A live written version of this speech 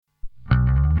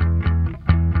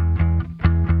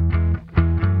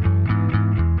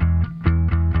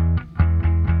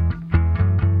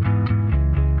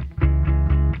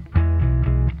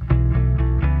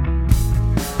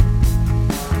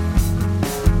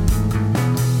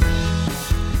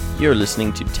You're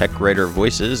listening to Tech Writer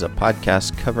Voices, a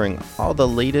podcast covering all the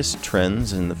latest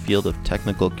trends in the field of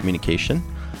technical communication.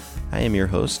 I am your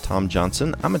host, Tom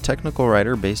Johnson. I'm a technical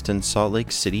writer based in Salt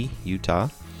Lake City, Utah,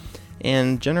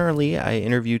 and generally I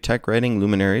interview tech writing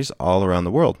luminaries all around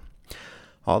the world.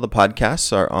 All the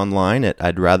podcasts are online at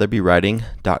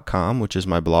I'dRatherBeWriting.com, which is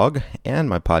my blog and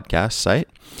my podcast site.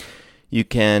 You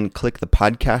can click the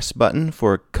podcast button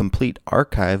for a complete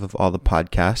archive of all the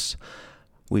podcasts.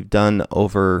 We've done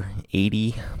over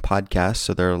 80 podcasts,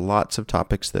 so there are lots of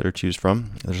topics that are to choose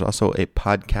from. There's also a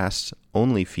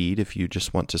podcast-only feed if you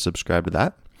just want to subscribe to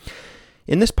that.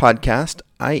 In this podcast,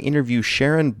 I interview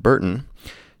Sharon Burton.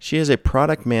 She is a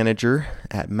product manager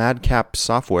at Madcap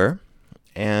Software,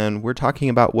 and we're talking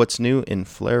about what's new in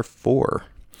Flare 4,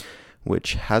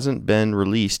 which hasn't been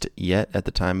released yet at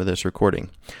the time of this recording.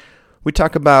 We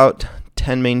talk about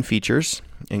 10 main features,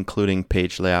 including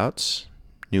page layouts,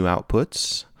 new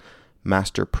outputs,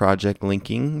 master project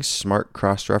linking, smart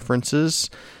cross-references,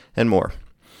 and more.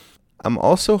 I'm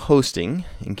also hosting,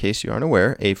 in case you aren't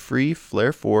aware, a free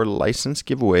Flare 4 license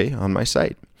giveaway on my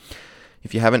site.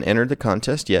 If you haven't entered the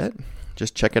contest yet,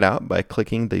 just check it out by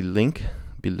clicking the link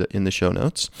in the show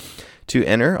notes. To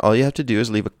enter, all you have to do is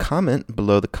leave a comment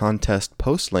below the contest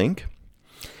post link,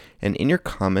 and in your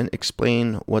comment,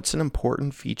 explain what's an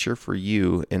important feature for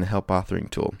you in a help authoring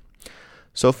tool.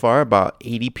 So far, about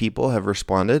 80 people have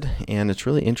responded, and it's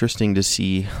really interesting to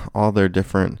see all their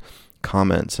different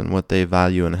comments and what they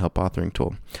value in a help authoring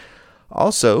tool.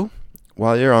 Also,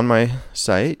 while you're on my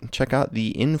site, check out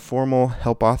the informal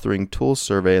help authoring tool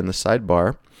survey in the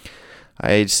sidebar.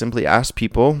 I simply asked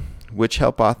people which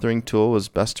help authoring tool was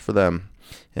best for them,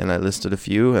 and I listed a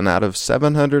few, and out of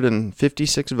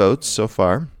 756 votes so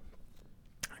far,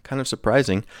 kind of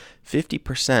surprising,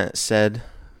 50% said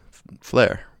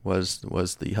Flare was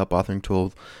the help authoring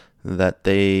tool that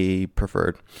they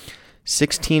preferred.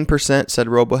 16% said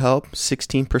RoboHelp,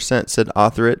 16% said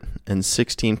AuthorIt, and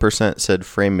 16% said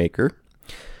FrameMaker.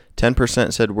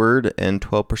 10% said Word, and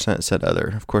 12% said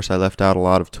Other. Of course, I left out a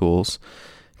lot of tools,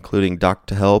 including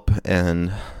Doc2Help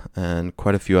and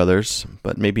quite a few others,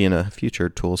 but maybe in a future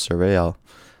tool survey I'll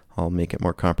make it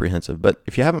more comprehensive. But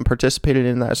if you haven't participated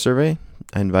in that survey,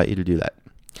 I invite you to do that.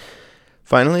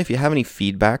 Finally, if you have any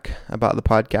feedback about the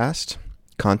podcast,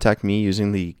 contact me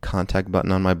using the contact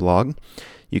button on my blog.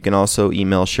 You can also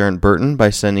email Sharon Burton by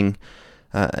sending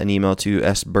an email to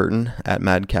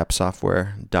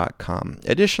sburton@madcapsoftware.com.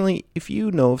 Additionally, if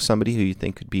you know of somebody who you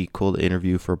think could be cool to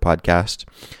interview for a podcast,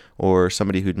 or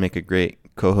somebody who'd make a great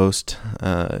co-host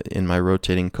in my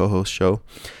rotating co-host show,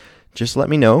 just let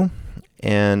me know,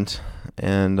 and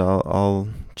I'll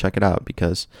check it out,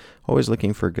 because always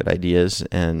looking for good ideas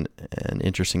and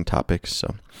interesting topics.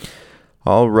 So,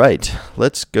 all right,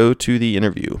 let's go to the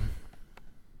interview.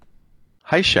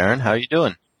 Hi, Sharon. How are you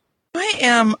doing? I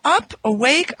am up,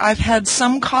 awake. I've had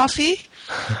some coffee.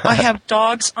 I have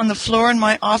dogs on the floor in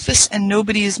my office, and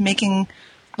nobody is making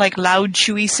loud,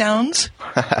 chewy sounds.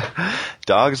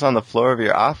 Dogs on the floor of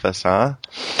your office, huh?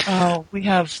 Oh, we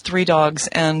have 3 dogs,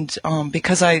 and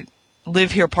because I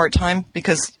live here part-time,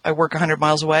 because I work 100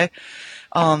 miles away,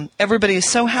 everybody is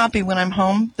so happy when I'm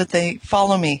home that they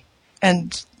follow me.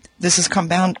 And this is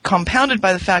compounded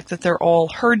by the fact that they're all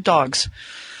herd dogs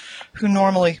who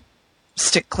normally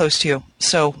stick close to you.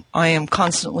 So I am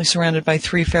constantly surrounded by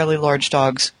 3 fairly large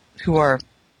dogs who are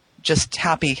just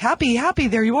happy.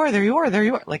 There you are,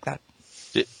 like that.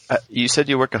 You said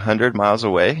you work 100 miles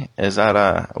away. Is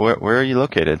that, where are you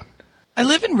located? I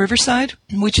live in Riverside,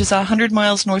 which is 100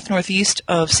 miles northeast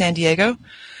of San Diego.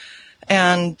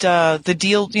 And the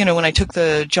deal, when I took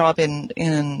the job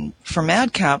for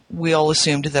Madcap, we all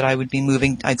assumed that I would be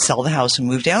moving. I'd sell the house and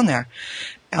move down there.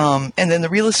 And then the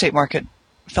real estate market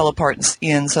fell apart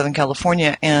in Southern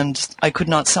California, and I could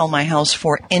not sell my house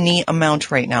for any amount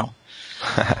right now.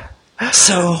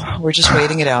 So we're just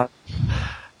waiting it out.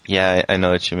 Yeah, I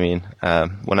know what you mean.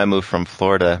 When I moved from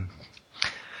Florida,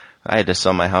 I had to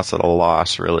sell my house at a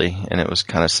loss, really, and it was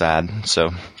kind of sad.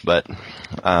 So, but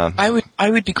I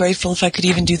would be grateful if I could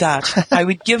even do that. I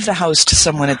would give the house to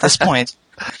someone at this point,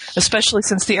 especially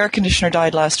since the air conditioner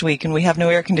died last week, and we have no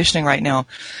air conditioning right now.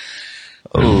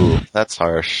 Oh, that's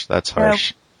harsh. Well,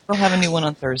 we'll have a new one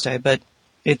on Thursday, but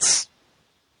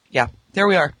there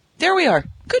we are.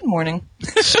 Good morning.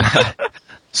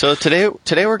 So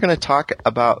today we're going to talk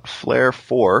about Flare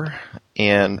 4,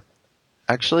 and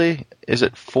actually, is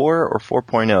it 4 or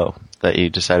 4.0 that you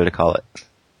decided to call it?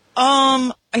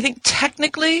 I think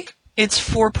technically it's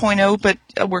 4.0, but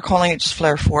we're calling it just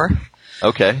Flare 4.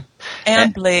 Okay.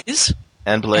 And Blaze.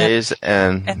 And Blaze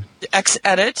and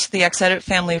X-Edit, the X-Edit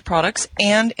family of products,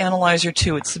 and Analyzer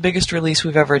 2. It's the biggest release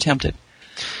we've ever attempted.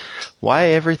 Why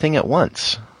everything at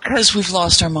once? Because we've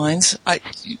lost our minds.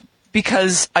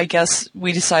 Because I guess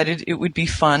we decided it would be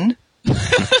fun. We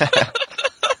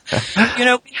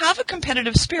have a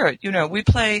competitive spirit. We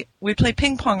play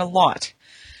ping pong a lot.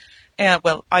 And,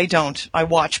 well, I don't. I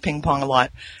watch ping pong a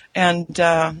lot. And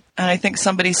I think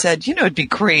somebody said, it'd be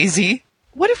crazy.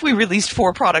 What if we released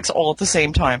 4 products all at the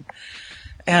same time?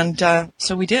 And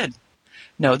so we did.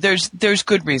 No, there's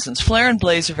good reasons. Flare and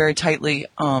Blaze are very tightly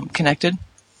connected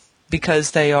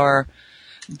because they are.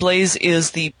 Blaze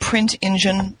is the print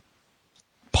engine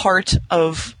part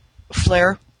of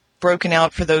Flare, broken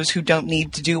out for those who don't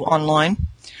need to do online.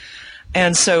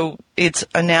 And so it's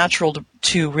a natural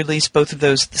to release both of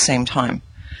those at the same time.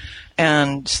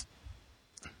 And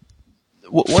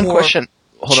one question.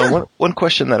 Hold Sure. on. One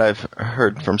question that I've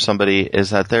heard from somebody is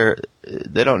that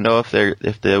they don't know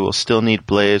if they will still need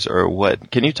Blaze or what.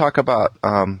 Can you talk about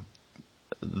how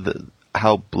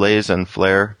Blaze and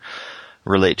Flare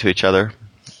relate to each other?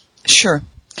 Sure.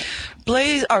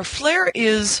 Flare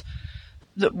is,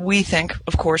 we think,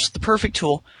 of course, the perfect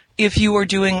tool if you are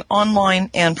doing online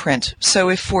and print. So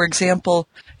if, for example,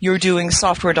 you're doing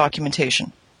software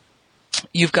documentation,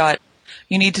 you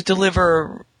need to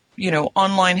deliver,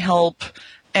 online help,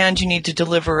 and you need to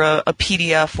deliver a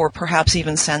PDF or perhaps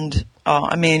even send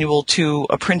a manual to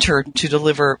a printer to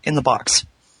deliver in the box.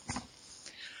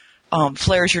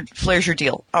 Flare's your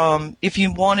deal. If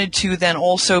you wanted to then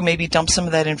also maybe dump some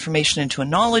of that information into a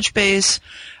knowledge base,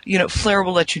 Flare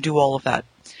will let you do all of that.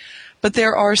 But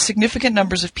there are significant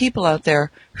numbers of people out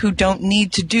there who don't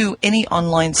need to do any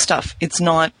online stuff. It's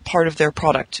not part of their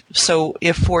product. So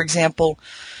if, for example,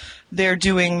 they're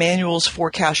doing manuals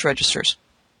for cash registers,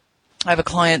 I have a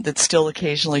client that still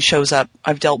occasionally shows up,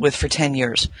 I've dealt with for 10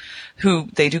 years, who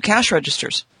they do cash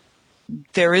registers.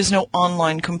 There is no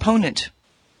online component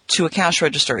to a cash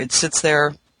register. It sits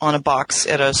there on a box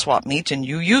at a swap meet and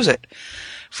you use it.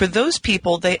 For those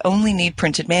people, they only need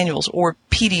printed manuals or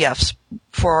PDFs.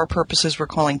 For our purposes, we're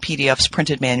calling PDFs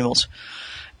printed manuals.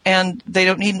 And they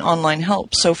don't need an online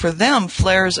help. So for them,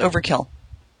 Flare is overkill.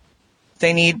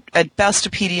 They need, at best, a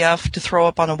PDF to throw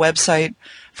up on a website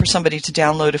for somebody to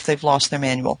download if they've lost their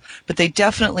manual. But they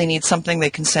definitely need something they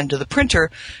can send to the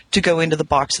printer to go into the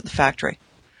box at the factory.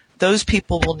 Those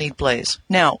people will need Blaze.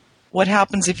 Now, what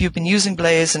happens if you've been using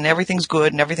Blaze and everything's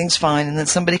good and everything's fine, and then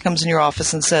somebody comes in your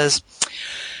office and says,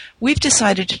 we've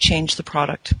decided to change the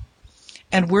product,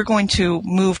 and we're going to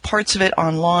move parts of it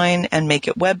online and make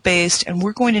it web-based, and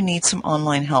we're going to need some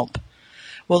online help.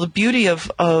 Well, the beauty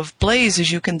of Blaze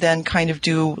is you can then kind of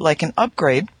do like an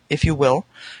upgrade, if you will.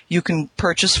 You can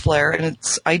purchase Flare, and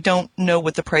I don't know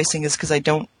what the pricing is because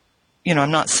I'm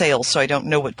not sales, so I don't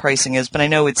know what pricing is, but I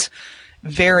know it's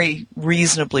very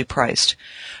reasonably priced.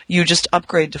 You just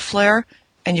upgrade to Flare,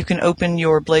 and you can open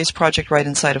your Blaze project right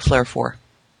inside of Flare 4.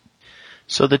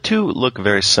 So the two look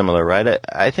very similar, right?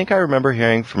 I think I remember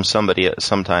hearing from somebody at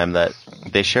some time that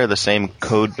they share the same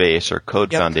code base or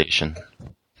code foundation.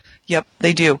 Yep,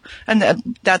 they do.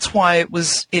 And that's why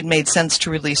it made sense to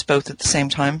release both at the same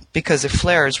time, because if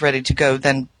Flare is ready to go,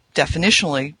 then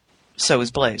definitionally so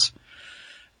is Blaze.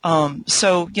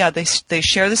 They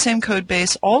share the same code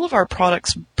base. All of our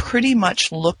products pretty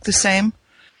much look the same,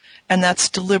 and that's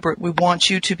deliberate. We want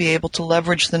you to be able to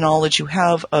leverage the knowledge you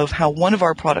have of how one of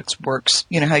our products works,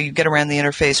 how you get around the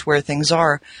interface, where things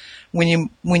are, when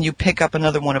you pick up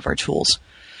another one of our tools.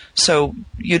 So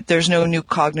there's no new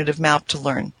cognitive map to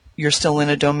learn. You're still in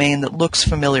a domain that looks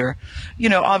familiar.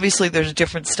 Obviously there's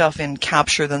different stuff in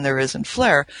Capture than there is in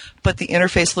Flare, but the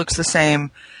interface looks the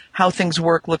same. How things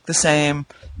work look the same.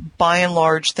 By and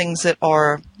large, things that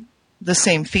are the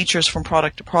same features from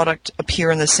product to product appear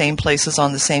in the same places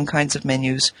on the same kinds of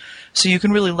menus. So you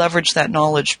can really leverage that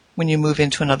knowledge when you move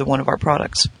into another one of our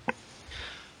products. All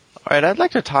right, I'd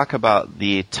like to talk about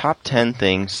the top 10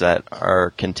 things that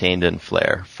are contained in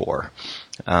Flare 4.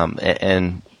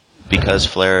 And because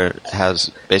Flare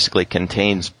basically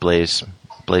contains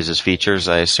Blaze's features,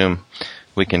 I assume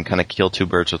we can kind of kill two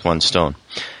birds with one stone.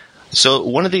 So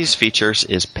one of these features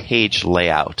is page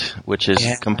layout, which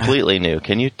is completely new.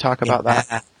 Can you talk about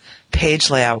that? Page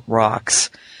layout rocks.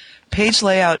 Page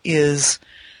layout is,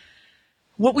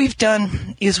 what we've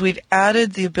done is we've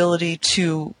added the ability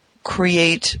to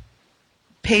create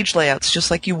page layouts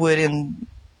just like you would in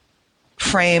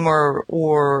Frame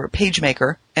or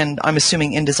PageMaker, and I'm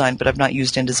assuming InDesign, but I've not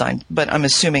used InDesign, but I'm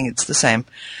assuming it's the same,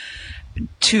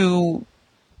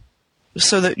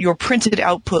 so that your printed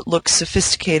output looks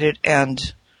sophisticated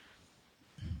and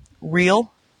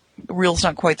real, Real's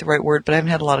not quite the right word, but I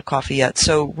haven't had a lot of coffee yet.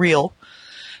 So real.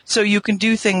 So you can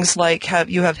do things like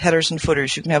you have headers and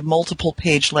footers. You can have multiple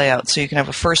page layouts. So you can have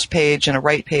a first page and a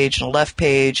right page and a left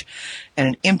page and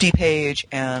an empty page,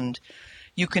 and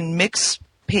you can mix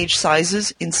page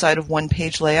sizes inside of one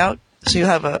page layout. So you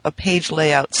have a page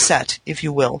layout set, if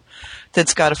you will,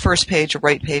 that's got a first page, a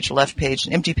right page, a left page,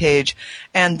 an empty page.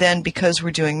 And then because we're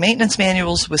doing maintenance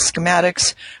manuals with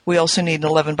schematics, we also need an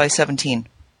 11 by 17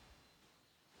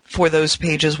 for those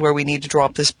pages where we need to draw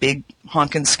up this big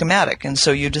honkin' schematic. And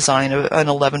so you design an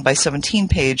 11 by 17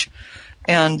 page,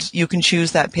 and you can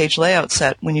choose that page layout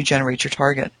set when you generate your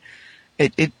target.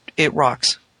 It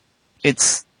rocks.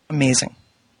 It's amazing.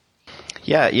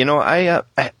 Yeah,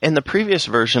 I in the previous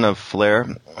version of Flare,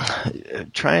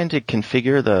 trying to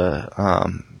configure the I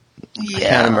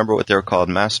can't remember what they were called,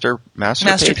 master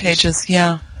pages.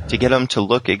 Yeah. To get them to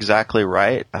look exactly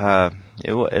right,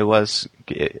 it was.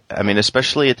 I mean,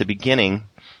 especially at the beginning,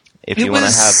 if you want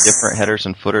to have different headers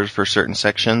and footers for certain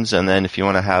sections, and then if you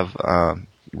want to have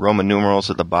Roman numerals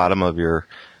at the bottom of your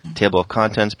table of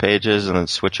contents pages, and then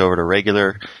switch over to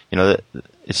regular,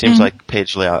 it seems like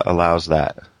page layout allows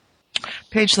that.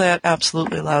 Page layout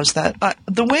absolutely allows that.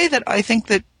 The way that I think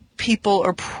that people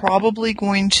are probably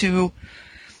going to,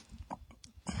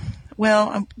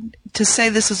 to say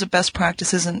this is a best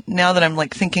practice isn't, now that I'm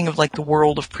thinking of the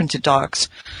world of printed docs,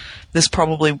 this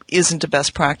probably isn't a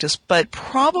best practice, but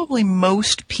probably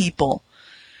most people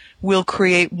will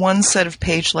create one set of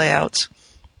page layouts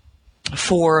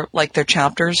for their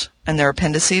chapters and their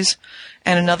appendices,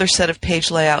 and another set of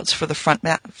page layouts for the front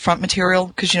material,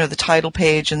 because the title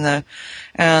page and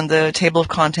the table of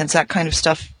contents, that kind of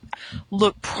stuff,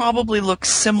 probably look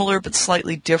similar but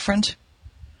slightly different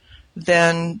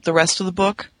than the rest of the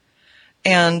book.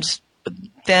 And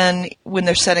then when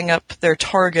they're setting up their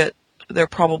target, they're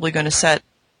probably going to set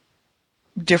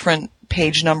different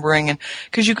page numbering, and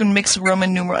because you can mix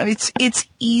Roman numeral, it's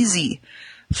easy.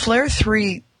 Flare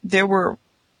 3,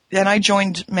 and I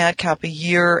joined Madcap a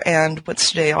year and what's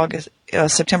today,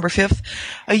 September 5th,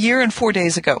 a year and 4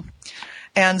 days ago.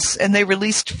 And they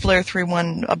released Flare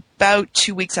 3.1 about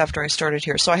 2 weeks after I started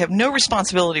here. So I have no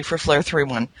responsibility for Flare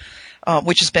 3.1,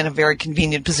 which has been a very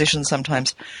convenient position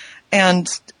sometimes. And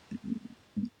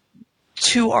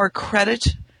to our credit,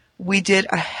 we did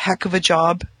a heck of a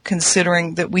job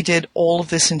considering that we did all of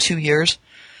this in 2 years.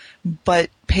 But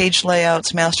page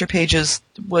layouts, master pages,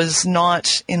 was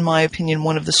not, in my opinion,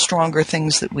 one of the stronger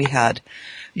things that we had.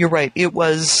 You're right. It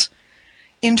was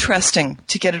interesting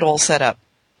to get it all set up.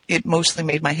 It mostly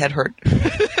made my head hurt.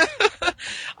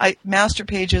 Master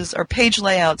pages or page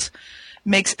layouts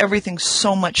makes everything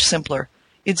so much simpler.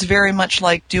 It's very much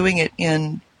like doing it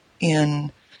in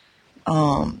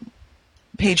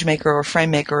PageMaker or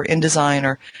FrameMaker or InDesign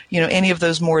or any of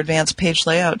those more advanced page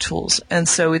layout tools. And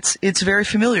so it's very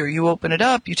familiar. You open it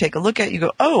up, you take a look at it, you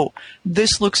go, oh,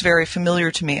 this looks very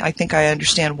familiar to me. I think I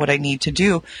understand what I need to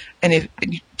do. And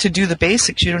to do the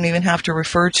basics, you don't even have to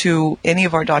refer to any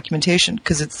of our documentation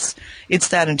because it's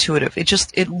that intuitive.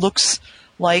 It looks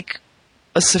like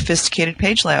a sophisticated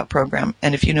page layout program.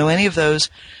 And if you know any of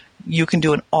those, you can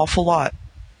do an awful lot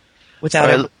without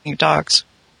ever looking at docs.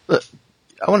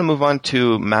 I want to move on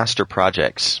to master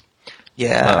projects.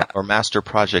 Yeah. Or master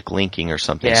project linking or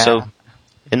something. Yeah. So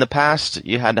in the past,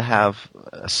 you had to have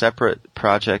separate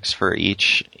projects for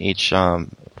each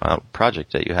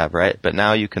project that you have, right? But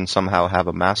now you can somehow have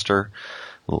a master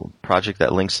project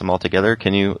that links them all together.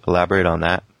 Can you elaborate on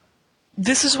that?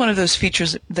 This is one of those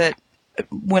features that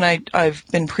when I've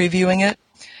been previewing it,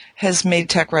 has made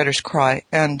tech writers cry.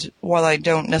 And while I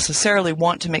don't necessarily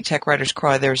want to make tech writers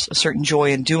cry, there's a certain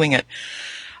joy in doing it.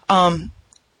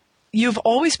 You've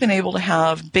always been able to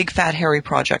have big, fat, hairy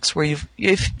projects where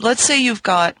let's say you've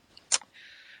got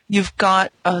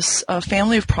a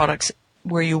family of products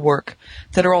where you work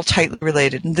that are all tightly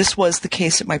related. And this was the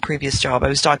case at my previous job. I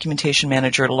was documentation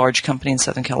manager at a large company in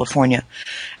Southern California.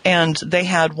 And they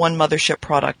had one mothership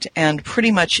product, and pretty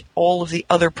much all of the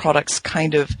other products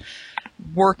kind of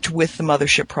worked with the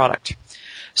mothership product.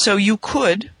 So you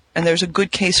could, and there's a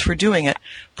good case for doing it,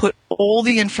 put all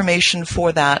the information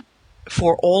for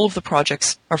all of the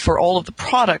projects, or for all of the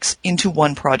products into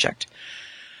one project.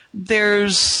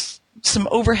 There's some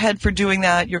overhead for doing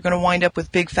that. You're going to wind up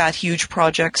with big, fat, huge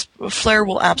projects. Flare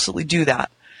will absolutely do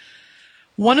that.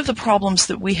 One of the problems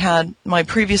that we had, my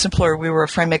previous employer, we were a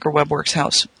FrameMaker WebWorks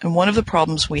house, and one of the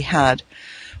problems we had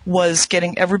was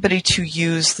getting everybody to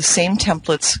use the same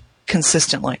templates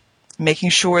consistently, making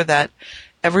sure that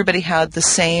everybody had the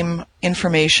same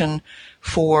information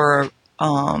for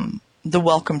the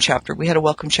welcome chapter. We had a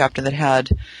welcome chapter that had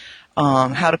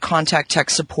how to contact tech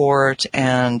support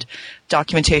and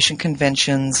documentation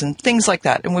conventions and things like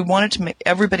that. And we wanted to make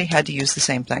everybody had to use the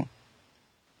same thing.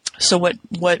 So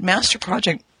what master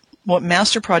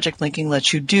project linking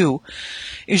lets you do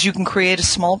is you can create a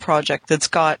small project that's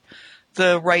got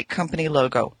the right company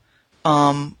logo,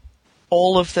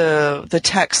 all of the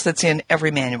text that's in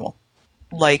every manual,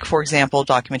 like, for example,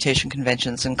 documentation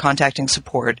conventions and contacting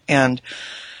support, and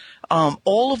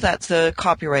all of that's the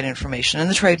copyright information and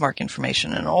the trademark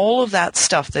information and all of that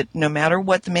stuff that no matter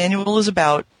what the manual is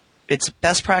about, it's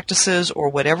best practices or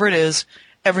whatever it is,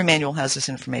 every manual has this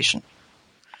information.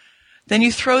 Then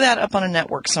you throw that up on a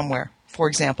network somewhere, for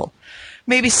example.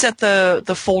 Maybe set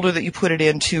the folder that you put it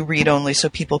in to read only so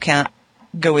people can't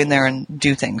go in there and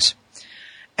do things.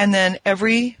 And then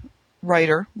every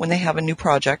writer, when they have a new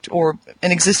project or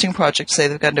an existing project, say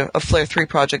they've got a Flare 3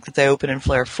 project that they open in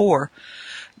Flare 4,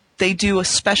 they do a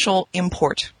special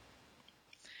import.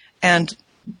 And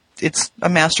it's a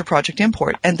master project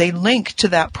import. And they link to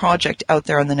that project out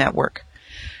there on the network.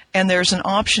 And there's an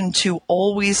option to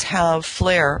always have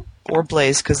Flare or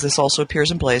Blaze, because this also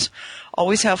appears in Blaze,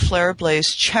 always have Flare or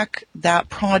Blaze check that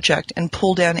project and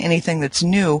pull down anything that's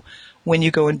new when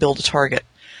you go and build a target.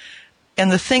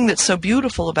 And the thing that's so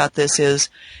beautiful about this is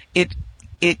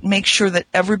it makes sure that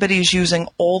everybody is using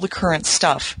all the current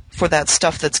stuff for that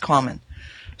stuff that's common.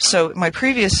 So my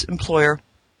previous employer,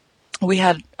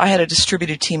 I had a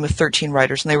distributed team of 13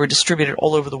 writers, and they were distributed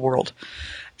all over the world.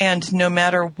 And no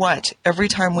matter what, every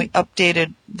time we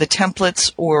updated the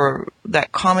templates or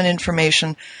that common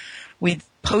information, we'd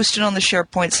post it on the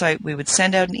SharePoint site. We would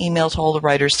send out an email to all the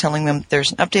writers telling them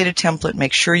there's an updated template.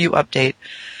 Make sure you update.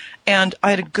 And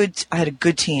I had a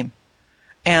good team.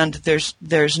 And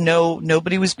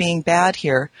nobody was being bad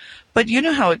here. But you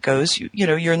know how it goes.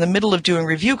 You're in the middle of doing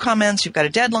review comments. You've got a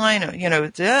deadline.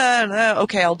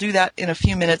 Okay, I'll do that in a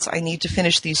few minutes. I need to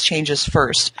finish these changes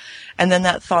first. And then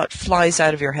that thought flies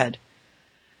out of your head.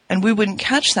 And we wouldn't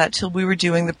catch that till we were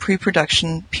doing the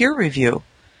pre-production peer review.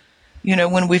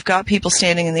 When we've got people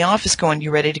standing in the office going,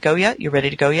 you ready to go yet? You ready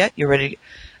to go yet? You ready to go?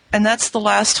 And that's the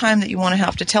last time that you want to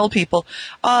have to tell people,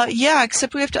 yeah,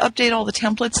 except we have to update all the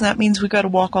templates, and that means we've got to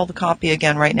walk all the copy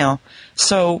again right now.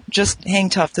 So just hang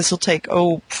tough. This will take,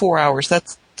 4 hours.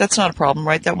 That's not a problem,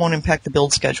 right? That won't impact the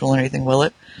build schedule or anything, will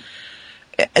it?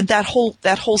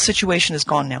 That whole situation is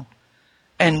gone now.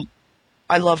 And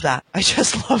I love that. I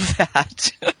just love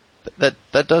that.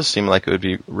 That does seem like it would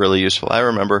be really useful. I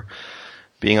remember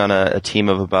being on a team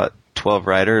of about 12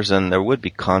 writers, and there would be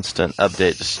constant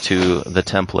updates to the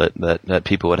template that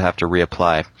people would have to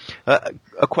reapply.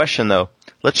 A question, though.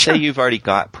 Let's say you've already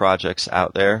got projects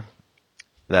out there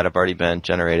that have already been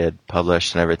generated,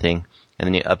 published, and everything, and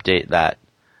then you update that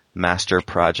master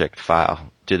project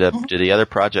file. Do the other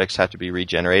projects have to be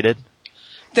regenerated?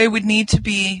 They would need to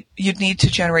be. You'd need to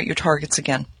generate your targets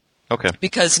again. Okay.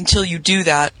 Because until you do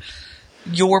that,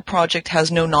 your project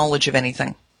has no knowledge of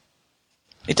anything.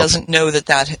 It doesn't know that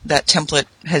template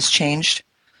has changed,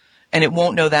 and it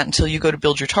won't know that until you go to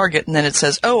build your target, and then it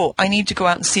says, I need to go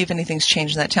out and see if anything's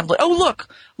changed in that template.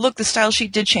 Look, the style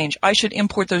sheet did change. I should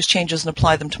import those changes and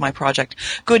apply them to my project.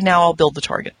 Good, now I'll build the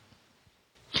target.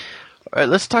 All right,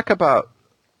 let's talk about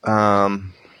how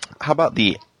about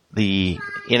the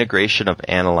integration of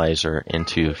Analyzer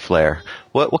into Flare.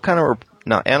 What kind of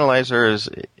now Analyzer is,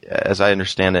 as I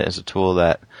understand it, is a tool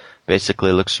that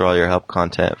basically looks through all your help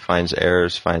content, finds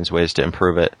errors, finds ways to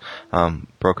improve it,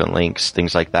 broken links,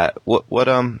 things like that.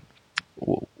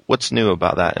 What's new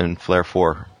about that in Flare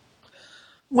 4?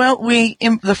 Well,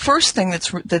 the first thing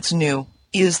that's new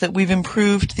is that we've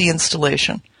improved the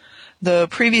installation. The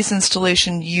previous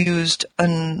installation used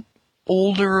an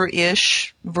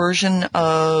older-ish version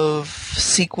of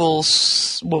SQL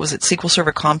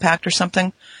Server Compact or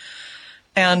something.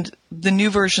 And the new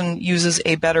version uses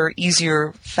a better,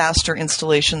 easier, faster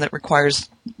installation that requires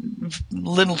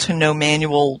little to no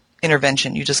manual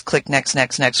intervention. You just click next,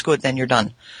 next, next, good, then you're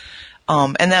done.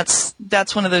 And that's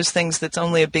one of those things that's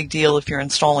only a big deal if you're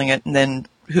installing it, and then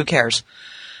who cares?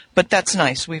 But that's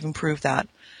nice. We've improved that.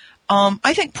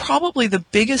 I think probably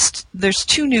there's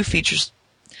two new features.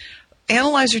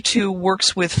 Analyzer 2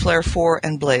 works with Flare 4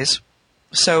 and Blaze.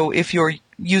 So if you're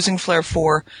using Flare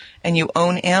 4 and you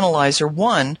own Analyzer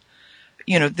 1,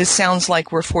 this sounds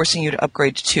like we're forcing you to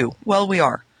upgrade to 2. Well, we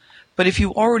are. But if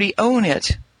you already own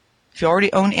it, if you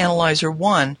already own Analyzer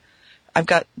 1,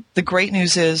 the great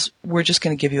news is we're just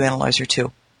going to give you Analyzer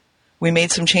 2. We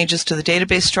made some changes to the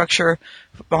database structure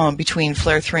between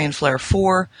Flare 3 and Flare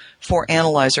 4 for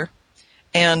Analyzer.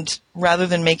 And rather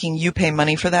than making you pay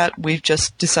money for that, we've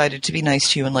just decided to be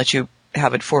nice to you and let you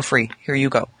have it for free. Here you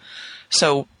go.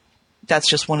 So that's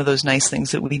just one of those nice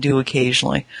things that we do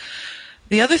occasionally.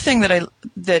 The other thing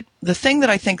the thing that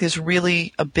I think is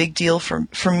really a big deal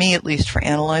for me, at least for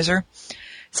Analyzer,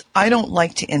 is I don't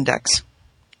like to index,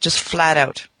 just flat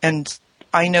out. And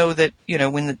I know that,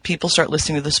 when the people start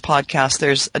listening to this podcast,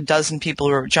 there's a dozen people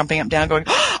who are jumping up and down going,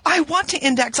 oh, I want to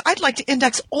index. I'd like to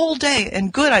index all day.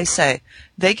 And good, I say.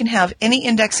 They can have any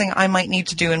indexing I might need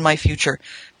to do in my future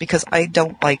because I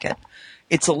don't like it.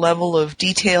 It's a level of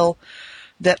detail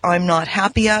that I'm not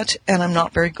happy at and I'm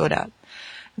not very good at.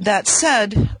 That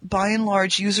said, by and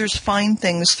large, users find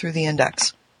things through the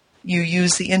index. You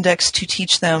use the index to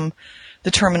teach them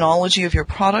the terminology of your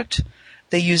product.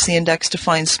 They use the index to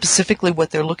find specifically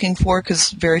what they're looking for,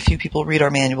 because very few people read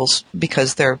our manuals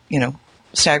because they're,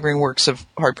 staggering works of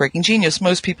heartbreaking genius.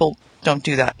 Most people don't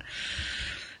do that.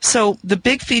 So the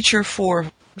big feature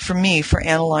for me, for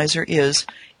Analyzer, is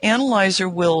Analyzer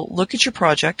will look at your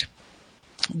project,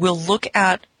 will look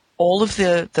at all of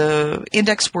the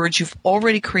index words you've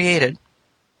already created,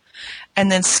 and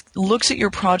then looks at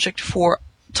your project for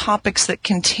topics that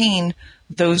contain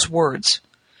those words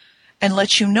and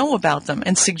lets you know about them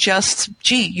and suggests,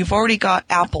 gee, you've already got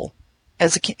Apple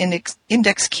as an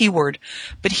index keyword,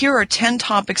 but here are 10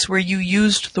 topics where you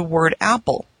used the word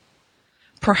Apple.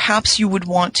 Perhaps you would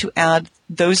want to add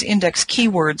those index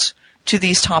keywords to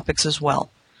these topics as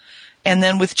well. And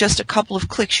then with just a couple of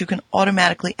clicks, you can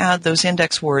automatically add those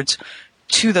index words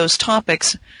to those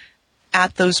topics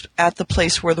at the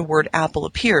place where the word Apple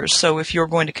appears. So if you're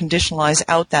going to conditionalize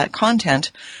out that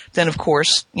content, then of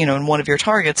course, in one of your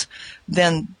targets,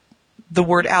 then the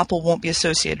word Apple won't be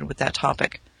associated with that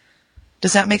topic.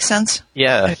 Does that make sense?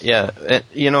 Yeah.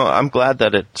 I'm glad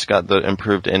that it's got the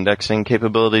improved indexing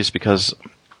capabilities because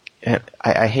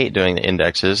I hate doing the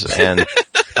indexes, and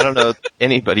I don't know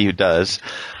anybody who does.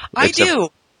 I do.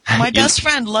 My best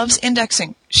friend loves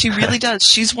indexing. She really does.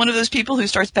 She's one of those people who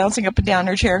starts bouncing up and down in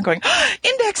her chair and going,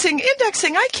 indexing,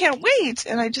 I can't wait.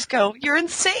 And I just go, you're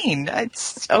insane.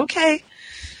 It's okay.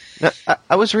 Now,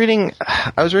 I was reading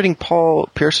Paul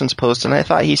Pearson's post, and I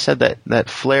thought he said that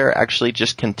Flare actually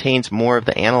just contains more of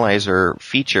the Analyzer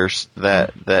features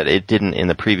that it didn't in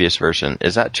the previous version.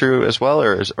 Is that true as well,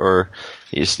 or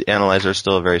is Analyzer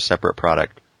still a very separate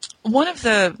product? One of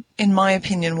the, in my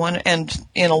opinion, and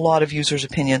in a lot of users'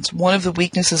 opinions, one of the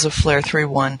weaknesses of Flare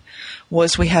 3.1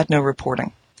 was we had no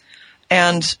reporting.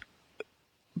 And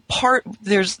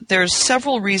there's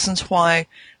several reasons why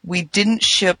we didn't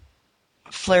ship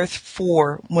Flare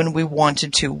 4 when we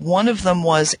wanted to. One of them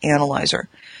was Analyzer.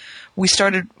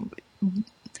 Let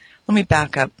me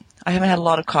back up. I haven't had a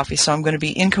lot of coffee, so I'm going to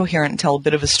be incoherent and tell a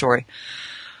bit of a story.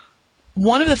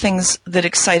 One of the things that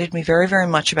excited me very, very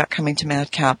much about coming to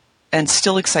Madcap, and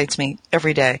still excites me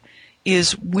every day,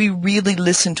 is we really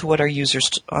listen to what our users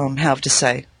have to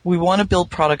say. We want to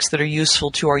build products that are useful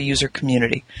to our user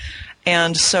community.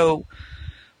 And so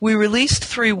we released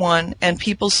 3.1, and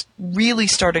people really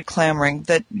started clamoring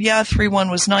that, 3.1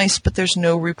 was nice, but there's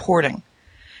no reporting.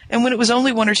 And when it was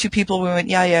only one or two people, we went,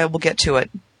 we'll get to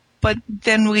it. But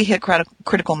then we hit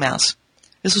critical mass.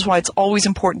 This is why it's always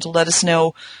important to let us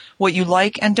know what you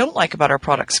like and don't like about our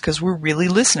products, because we're really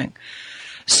listening.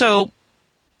 So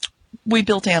we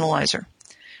built Analyzer,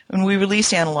 and we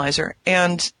released Analyzer,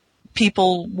 and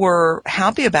people were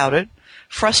happy about it,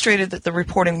 frustrated that the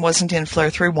reporting wasn't in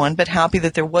Flare 3.1, but happy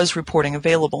that there was reporting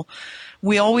available.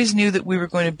 We always knew that we were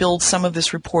going to build some of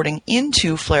this reporting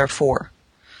into Flare 4.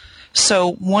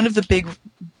 So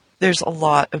there's a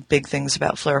lot of big things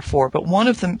about Flare 4, but one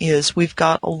of them is we've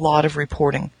got a lot of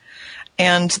reporting.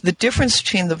 And the difference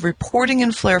between the reporting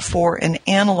in Flare 4 and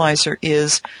Analyzer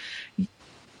is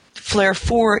Flare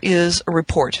 4 is a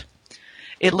report.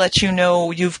 It lets you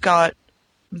know you've got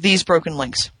these broken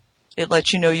links. It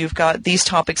lets you know you've got these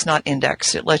topics not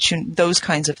indexed. It lets you those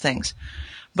kinds of things.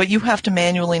 But you have to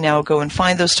manually now go and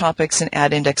find those topics and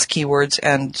add index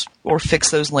keywords or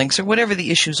fix those links or whatever the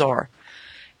issues are.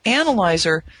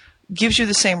 Analyzer gives you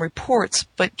the same reports,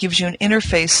 but gives you an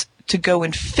interface to go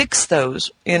and fix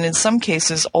those. And in some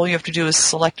cases, all you have to do is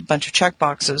select a bunch of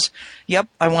checkboxes. Yep,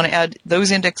 I want to add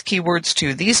those index keywords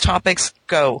to these topics,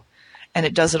 go. And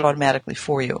it does it automatically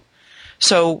for you.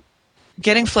 So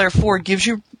getting Flare 4 gives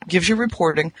you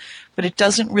reporting, but it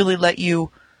doesn't really let you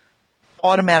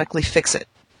automatically fix it.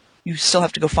 You still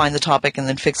have to go find the topic and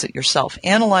then fix it yourself.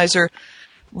 Analyzer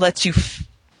lets you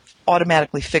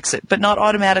automatically fix it, but not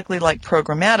automatically like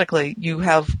programmatically. You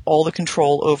have all the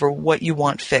control over what you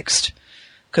want fixed,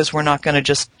 because we're not going to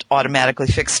just automatically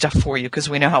fix stuff for you, because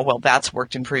we know how well that's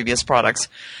worked in previous products.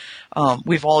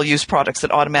 We've all used products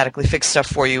that automatically fix stuff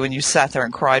for you, and you sat there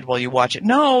and cried while you watch it.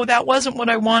 No, that wasn't what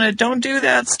I wanted. Don't do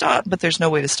that. Stop. But there's no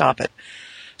way to stop it.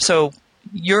 So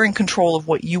you're in control of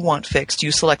what you want fixed.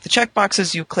 You select the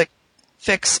checkboxes, you click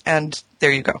fix, and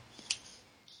there you go.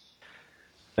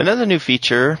 Another new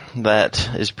feature that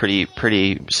is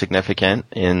pretty significant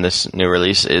in this new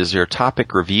release is your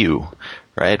topic review,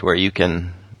 right? Where you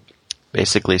can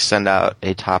basically send out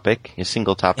a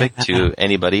single topic to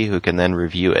anybody who can then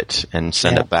review it and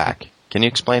send it back. Can you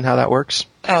explain how that works?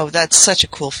 Oh, that's such a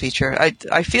cool feature.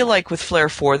 I feel like with Flare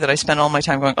 4 that I spend all my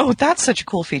time going, oh, that's such a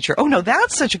cool feature. Oh, no,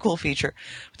 that's such a cool feature.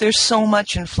 There's so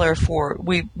much in Flare 4.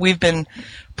 We've been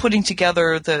putting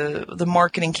together the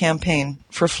marketing campaign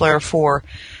for Flare 4,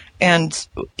 and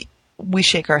we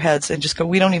shake our heads and just go,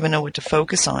 we don't even know what to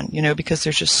focus on, because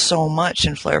there's just so much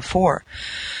in Flare 4.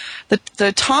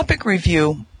 The topic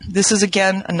review, this is,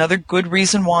 again, another good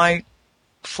reason why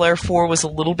Flare 4 was a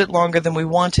little bit longer than we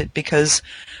wanted, because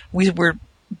a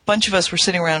bunch of us were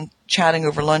sitting around chatting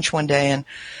over lunch one day, and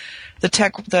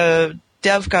the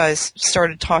dev guys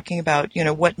started talking about,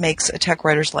 what makes a tech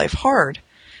writer's life hard.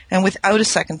 And without a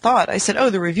second thought, I said,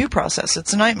 the review process,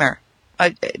 it's a nightmare.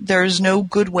 There is no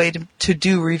good way to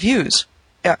do reviews.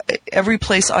 Every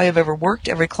place I have ever worked,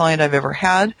 every client I've ever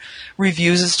had,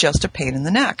 reviews is just a pain in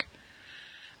the neck.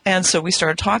 And so we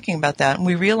started talking about that, and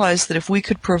we realized that if we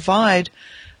could provide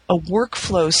a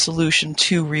workflow solution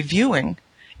to reviewing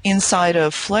inside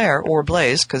of Flare or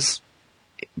Blaze, because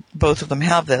both of them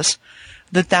have this,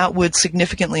 that would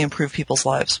significantly improve people's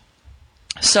lives.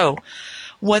 So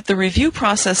what the review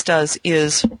process does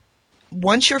is,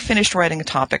 once you're finished writing a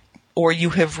topic, or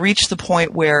you have reached the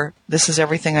point where this is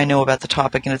everything I know about the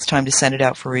topic and it's time to send it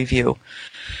out for review,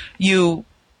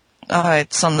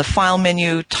 it's on the file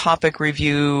menu, topic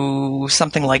review,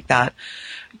 something like that.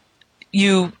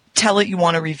 You tell it you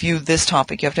want to review this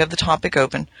topic. You have to have the topic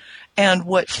open. And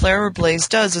what Flare or Blaze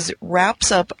does is it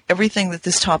wraps up everything that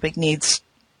this topic needs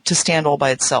to stand all by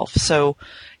itself. So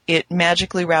it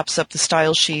magically wraps up the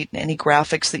style sheet, any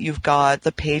graphics that you've got,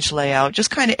 the page layout, just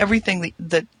kind of everything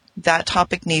that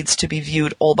topic needs to be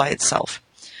viewed all by itself.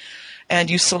 And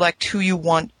you select who you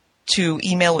want to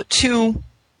email it to.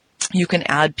 You can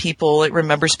add people. It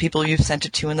remembers people you've sent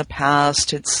it to in the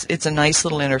past. It's a nice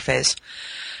little interface.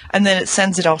 And then it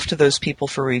sends it off to those people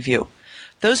for review.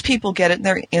 Those people get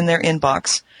it in their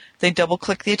inbox. They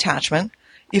double-click the attachment.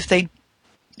 If they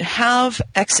have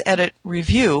Xedit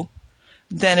Review,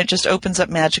 then it just opens up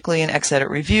magically in Xedit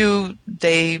Review.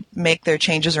 They make their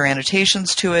changes or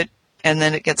annotations to it, and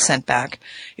then it gets sent back.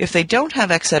 If they don't have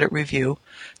Xedit Review,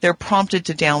 they're prompted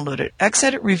to download it.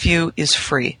 Xedit Review is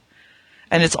free.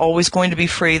 And it's always going to be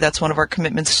free. That's one of our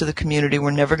commitments to the community.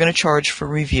 We're never going to charge for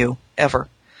review, ever.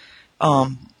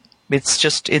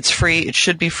 It's free. It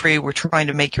should be free. We're trying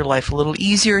to make your life a little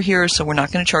easier here, so we're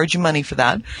not going to charge you money for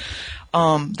that.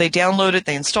 They download it,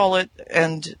 they install it,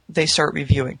 and they start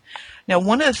reviewing. Now,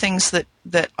 one of the things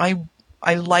that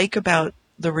I like about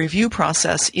the review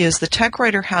process is the tech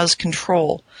writer has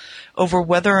control over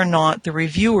whether or not the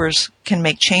reviewers can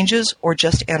make changes or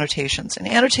just annotations. And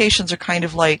annotations are kind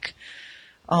of like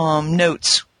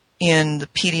notes in the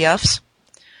PDFs.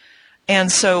 And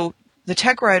so the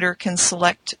tech writer can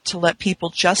select to let people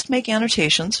just make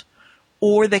annotations,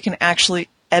 or they can actually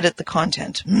edit the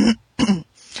content.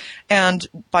 And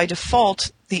by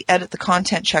default, the edit the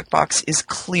content checkbox is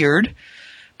cleared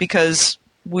because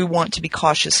we want to be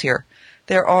cautious here.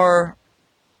 There are,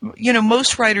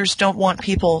 most writers don't want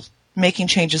people making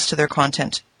changes to their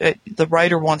content. The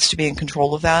writer wants to be in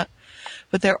control of that.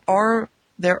 But there are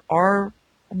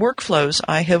workflows,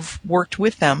 I have worked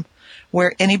with them,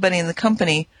 where anybody in the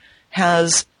company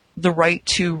has the right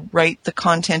to write the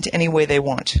content any way they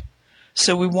want.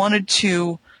 So we wanted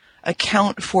to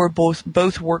account for both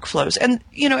workflows. And,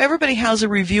 everybody has a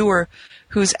reviewer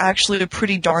who's actually a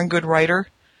pretty darn good writer.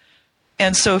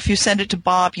 And so if you send it to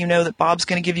Bob, you know that Bob's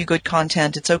going to give you good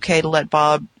content. It's okay to let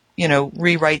Bob,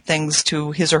 rewrite things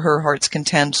to his or her heart's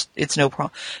content. It's no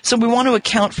problem. So we want to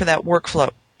account for that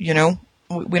workflow,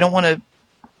 We don't want to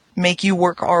make you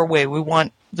work our way. We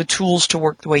want the tools to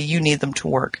work the way you need them to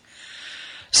work.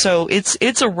 So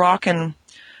it's a rockin',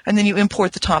 and then you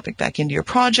import the topic back into your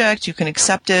project. You can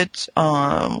accept it,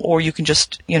 or you can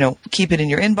just, keep it in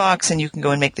your inbox and you can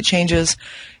go and make the changes.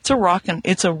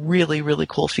 It's a really, really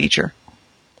cool feature.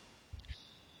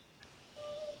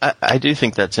 I do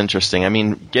think that's interesting. I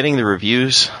mean, getting the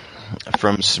reviews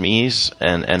from SMEs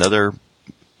and other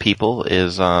people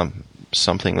is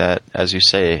something that, as you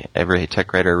say, every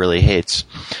tech writer really hates.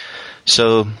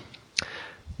 So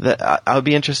I would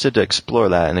be interested to explore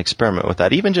that and experiment with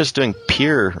that. Even just doing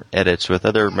peer edits with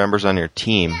other members on your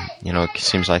team, it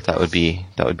seems like that would be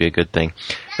a good thing.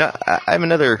 Now, I have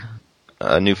another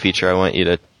new feature I want you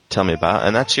to tell me about,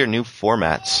 and that's your new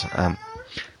formats.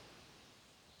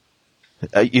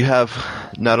 You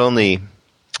have not only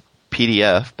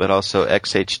PDF, but also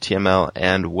XHTML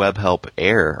and WebHelp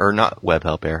Air, or not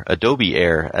WebHelp Air, Adobe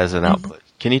Air as an output.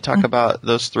 Can you talk about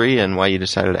those three and why you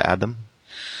decided to add them?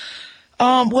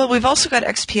 Well, we've also got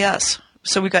XPS.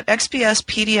 So we've got XPS,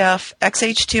 PDF,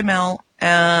 XHTML,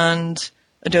 and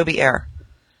Adobe Air.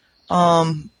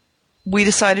 We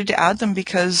decided to add them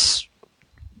because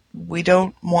we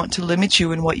don't want to limit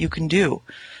you in what you can do.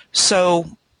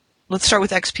 So let's start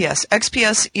with XPS.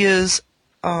 XPS is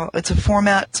it's a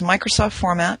format. It's a Microsoft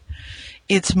format.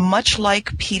 It's much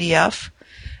like PDF,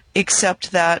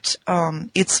 except that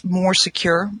it's more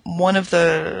secure. One of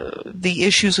the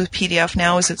issues with PDF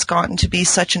now is it's gotten to be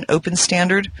such an open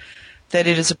standard that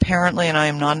it is apparently, and I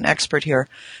am not an expert here,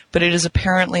 but it is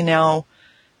apparently now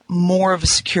more of a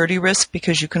security risk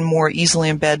because you can more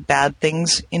easily embed bad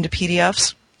things into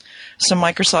PDFs. So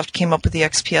Microsoft came up with the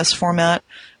XPS format,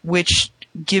 which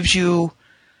gives you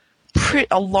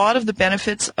a lot of the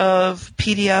benefits of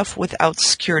PDF without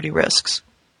security risks,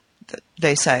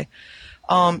 they say.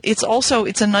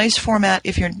 It's a nice format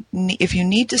if you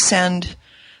need to send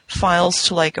files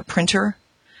to like a printer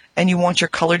and you want your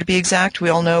color to be exact. We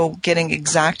all know getting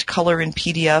exact color in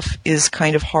PDF is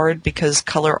kind of hard because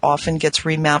color often gets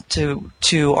remapped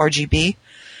to RGB.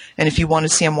 And if you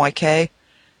want to CMYK,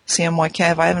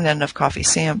 if I haven't had enough coffee,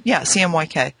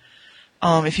 CMYK.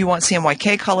 If you want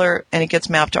CMYK color and it gets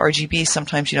mapped to RGB,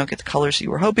 sometimes you don't get the colors you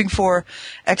were hoping for.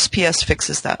 XPS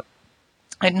fixes that.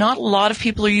 And not a lot of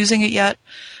people are using it yet,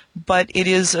 but it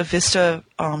is a Vista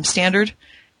standard,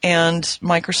 and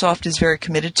Microsoft is very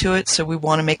committed to it, so we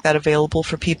want to make that available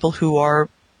for people who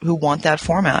want that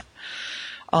format.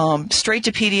 Straight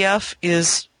to PDF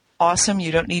is awesome.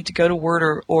 You don't need to go to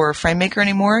Word or FrameMaker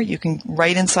anymore. You can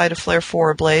write inside of Flare 4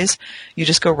 or Blaze. You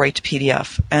just go right to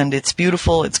PDF, and it's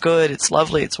beautiful, it's good, it's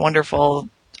lovely, it's wonderful.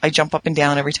 I jump up and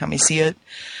down every time I see it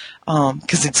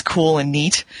because it's cool and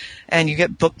neat. And you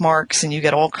get bookmarks and you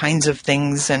get all kinds of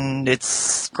things, and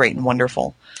it's great and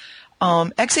wonderful.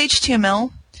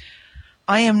 XHTML,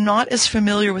 I am not as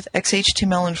familiar with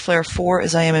XHTML in Flare 4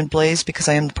 as I am in Blaze because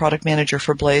I am the product manager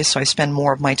for Blaze, so I spend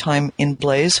more of my time in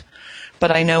Blaze.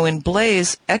 But I know in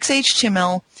Blaze,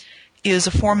 XHTML is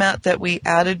a format that we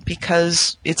added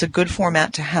because it's a good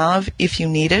format to have if you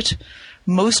need it.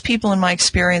 Most people, in my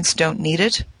experience, don't need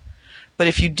it. But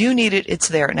if you do need it, it's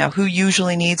there. Now, who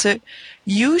usually needs it?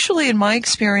 Usually, in my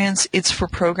experience, it's for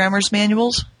programmers'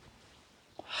 manuals.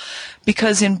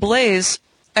 Because in Blaze,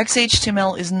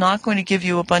 XHTML is not going to give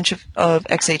you a bunch of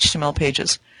XHTML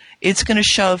pages. It's going to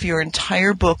shove your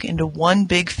entire book into one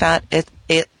big fat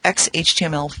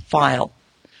XHTML file.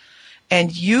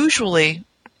 And usually,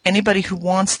 anybody who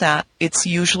wants that, it's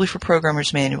usually for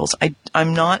programmers' manuals.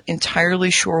 I'm not entirely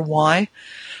sure why,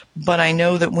 but I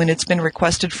know that when it's been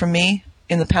requested from me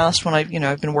in the past when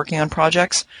I've been working on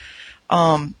projects,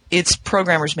 it's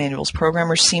programmers' manuals.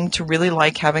 Programmers seem to really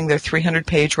like having their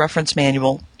 300-page reference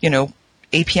manual,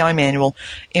 API manual,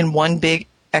 in one big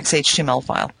XHTML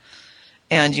file.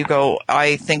 And you go,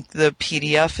 I think the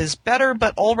PDF is better,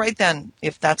 but all right then,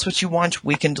 if that's what you want,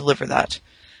 we can deliver that.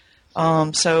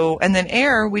 And then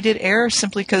Air, we did Air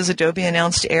simply because Adobe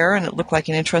announced Air and it looked like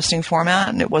an interesting format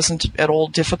and it wasn't at all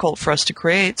difficult for us to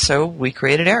create, so we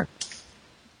created Air.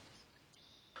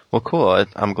 Well, cool.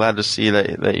 I'm glad to see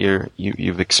that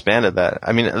you've expanded that.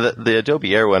 I mean, the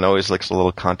Adobe Air one always looks a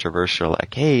little controversial,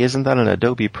 like, hey, isn't that an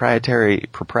Adobe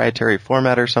proprietary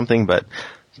format or something? But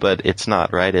it's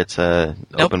not, right? It's an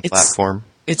open platform.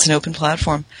 It's an open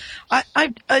platform.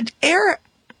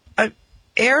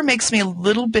 Air makes me a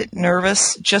little bit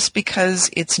nervous just because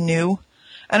it's new.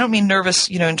 I don't mean nervous,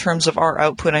 in terms of our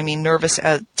output. I mean nervous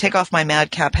as take off my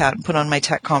madcap hat and put on my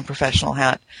TechCom professional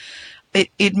hat.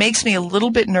 It makes me a little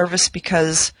bit nervous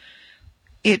because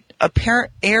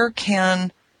Air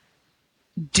can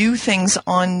do things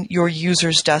on your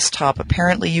user's desktop.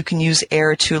 Apparently you can use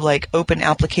Air to like open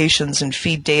applications and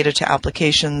feed data to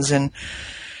applications and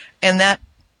that,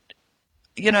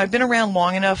 I've been around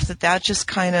long enough that just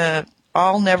kind of,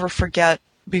 I'll never forget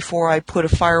before I put a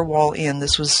firewall in.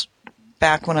 This was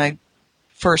back when I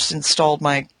first installed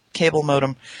my cable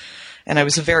modem and I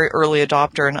was a very early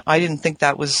adopter and I didn't think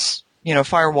that was,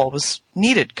 firewall was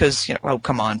needed because, oh,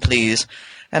 come on, please.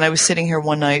 And I was sitting here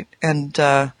one night and,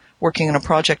 working on a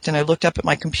project and I looked up at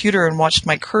my computer and watched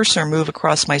my cursor move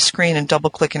across my screen and double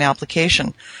click an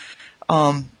application.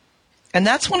 And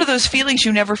that's one of those feelings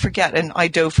you never forget. And I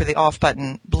dove for the off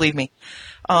button, believe me.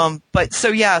 So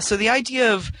the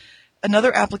idea of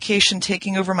another application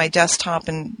taking over my desktop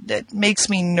and that makes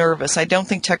me nervous. I don't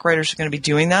think tech writers are going to be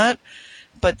doing that,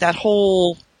 but that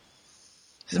whole,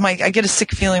 I get a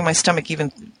sick feeling in my stomach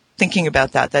even thinking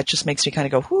about that. That just makes me kind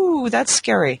of go, whoo, that's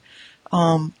scary.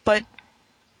 But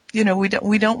we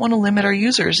don't want to limit our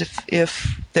users.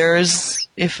 If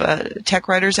tech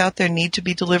writers out there need to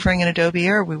be delivering in Adobe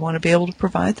Air, we want to be able to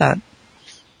provide that.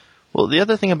 Well, the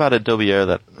other thing about Adobe Air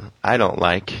that I don't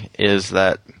like is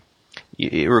that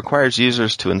it requires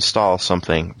users to install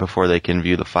something before they can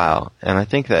view the file. And I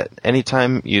think that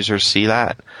anytime users see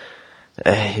that,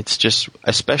 it's just,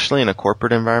 especially in a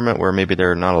corporate environment where maybe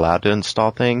they're not allowed to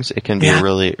install things, it can be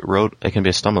it can be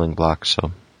a stumbling block.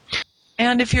 So.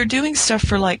 And if you're doing stuff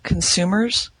for like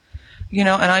consumers,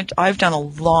 and I've done a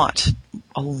lot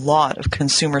of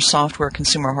consumer software,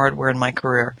 consumer hardware in my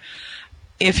career.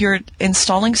 If you're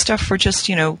installing stuff for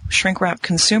just, shrink wrap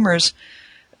consumers,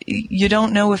 you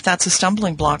don't know if that's a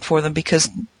stumbling block for them because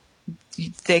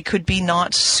they could be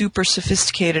not super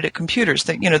sophisticated at computers.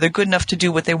 They're good enough to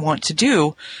do what they want to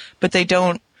do, but they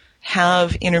don't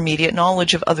have intermediate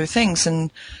knowledge of other things,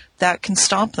 and that can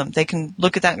stop them. They can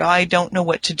look at that guy, I don't know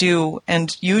what to do,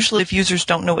 and usually if users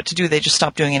don't know what to do, they just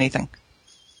stop doing anything.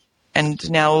 And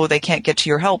now they can't get to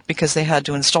your help because they had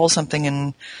to install something,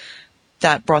 and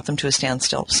that brought them to a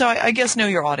standstill. So I guess know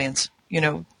your audience,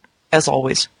 as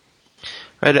always.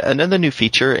 Right. Another new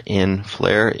feature in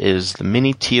Flare is the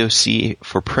mini TOC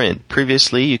for print.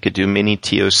 Previously, you could do mini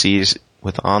TOCs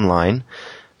with online,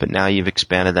 but now you've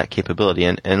expanded that capability.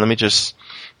 And let me just,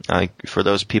 for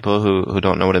those people who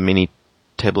don't know what a mini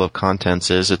table of contents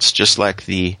is, it's just like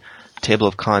the table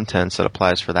of contents that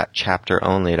applies for that chapter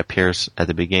only. It appears at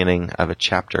the beginning of a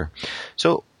chapter.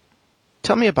 So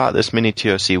tell me about this mini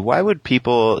TOC. Why would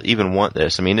people even want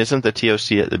this? I mean, isn't the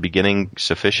TOC at the beginning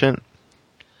sufficient?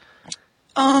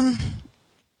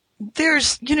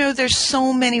 There's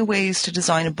so many ways to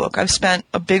design a book. I've spent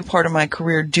a big part of my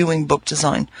career doing book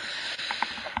design.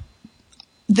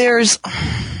 This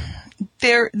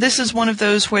is one of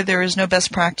those where there is no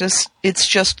best practice. It's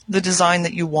just the design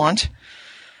that you want.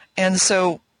 And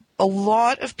so a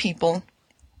lot of people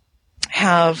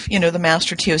have, the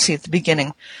master TOC at the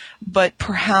beginning, but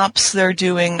perhaps they're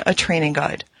doing a training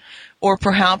guide, or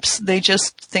perhaps they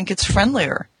just think it's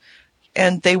friendlier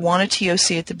and they want a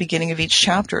TOC at the beginning of each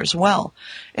chapter as well.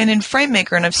 And in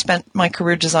FrameMaker, and I've spent my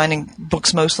career designing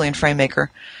books mostly in FrameMaker,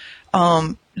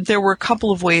 there were a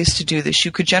couple of ways to do this.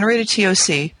 You could generate a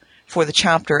TOC for the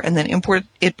chapter and then import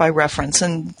it by reference,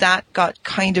 and that got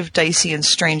kind of dicey and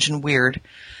strange and weird.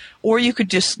 Or you could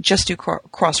just do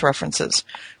cross-references.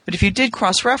 But if you did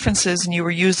cross-references and you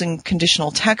were using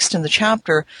conditional text in the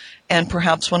chapter, and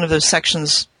perhaps one of those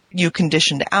sections you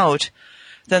conditioned out,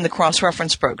 then the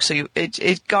cross-reference broke. So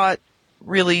it got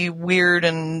really weird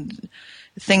and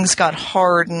things got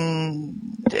hard.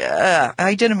 And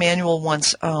I did a manual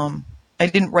once. I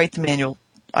didn't write the manual.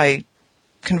 I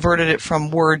converted it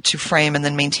from Word to Frame and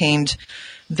then maintained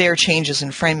their changes in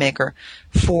FrameMaker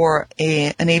for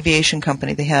an aviation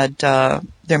company. They had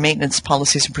their maintenance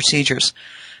policies and procedures,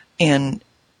 and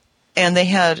they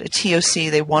had a TOC.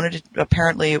 They wanted it,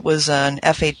 apparently it was an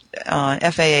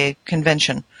FAA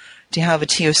convention to have a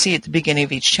TOC at the beginning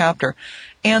of each chapter,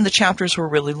 and the chapters were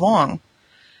really long,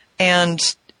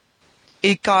 and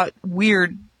it got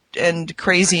weird and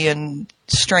crazy and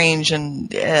strange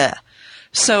and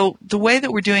So the way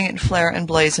that we're doing it in Flare and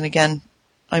Blaze, and again,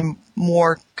 I'm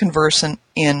more conversant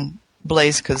in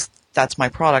Blaze because that's my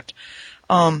product.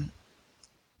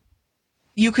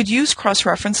 You could use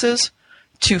cross-references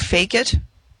to fake it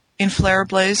in Flare or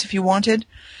Blaze if you wanted,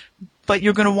 but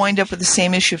you're going to wind up with the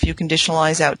same issue if you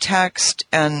conditionalize out text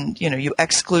and, you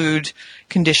exclude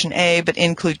condition A but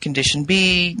include condition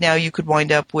B. Now you could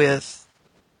wind up with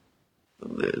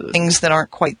things that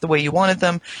aren't quite the way you wanted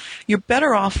them. You're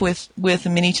better off with a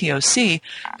mini TOC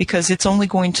because it's only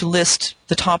going to list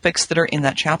the topics that are in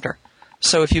that chapter.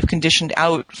 So if you've conditioned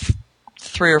out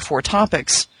 3 or 4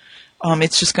 topics,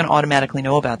 it's just going to automatically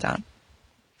know about that.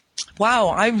 Wow,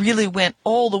 I really went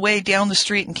all the way down the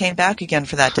street and came back again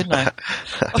for that, didn't I?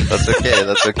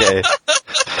 That's okay.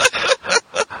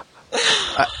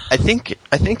 I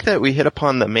think that we hit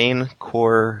upon the main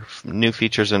core new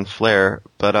features in Flare,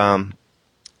 but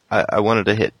I wanted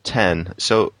to hit 10.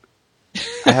 So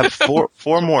I have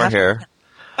four more here.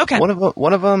 Okay.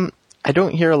 One of them I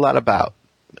don't hear a lot about,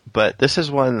 but this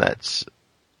is one that's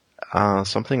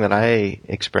something that I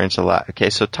experience a lot. Okay,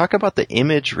 so talk about the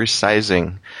image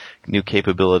resizing new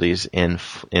capabilities in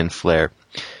Flare,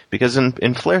 because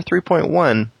in Flare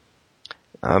 3.1,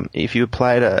 if you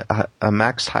applied a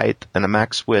max height and a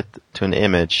max width to an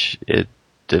image, it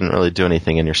didn't really do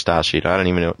anything in your style sheet. I don't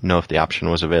even know if the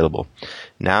option was available.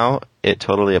 Now it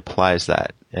totally applies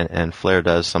that, and Flare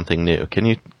does something new. Can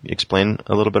you explain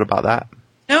a little bit about that?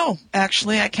 No,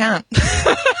 actually I can't.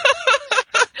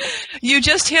 You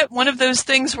just hit one of those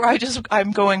things where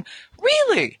I'm going,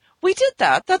 really? We did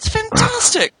that? That's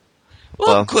fantastic.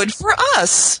 Well, good for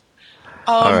us.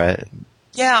 All right.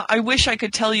 Yeah, I wish I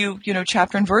could tell you,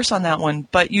 chapter and verse on that one,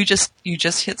 but you just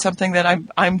hit something that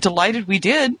I'm delighted we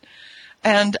did,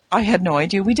 and I had no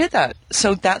idea we did that.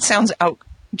 So that sounds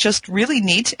just really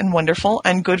neat and wonderful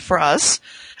and good for us,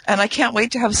 and I can't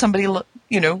wait to have somebody,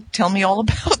 tell me all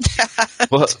about that.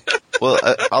 Well,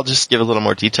 I'll just give a little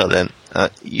more detail then.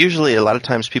 Usually, a lot of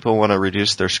times people want to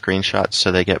reduce their screenshots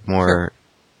so they get more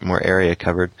area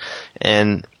covered,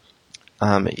 and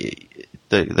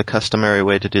the customary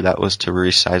way to do that was to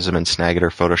resize them in Snagit or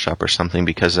Photoshop or something,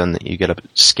 because then you get it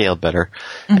scaled better,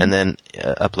 and then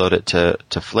upload it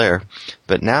to Flare.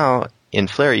 But now in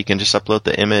Flare, you can just upload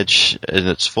the image in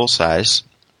its full size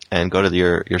and go to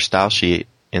your style sheet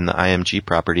in the IMG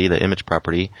property, the image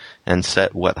property, and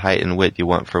set what height and width you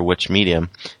want for which medium,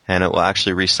 and it will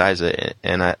actually resize it.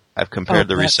 And I've compared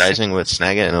the resizing with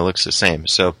Snagit, and it looks the same.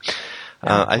 So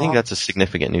I think that's a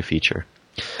significant new feature.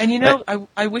 And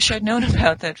I wish I'd known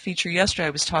about that feature yesterday.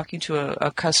 I was talking to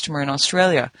a customer in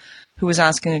Australia who was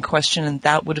asking a question, and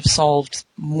that would have solved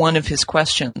one of his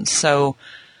questions. So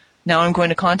now I'm going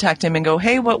to contact him and go,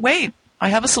 hey, wait, I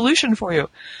have a solution for you.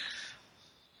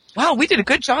 Wow, we did a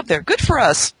good job there. Good for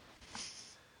us.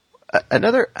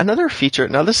 Another feature,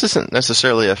 now this isn't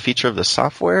necessarily a feature of the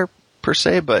software per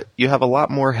se, but you have a lot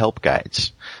more help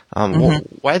guides.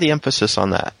 Why the emphasis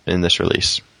on that in this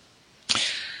release?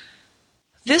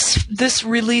 This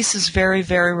release is very,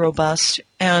 very robust,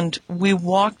 and we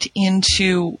walked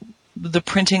into the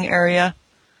printing area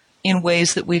in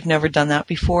ways that we've never done that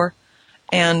before.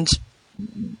 And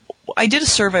I did a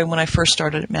survey when I first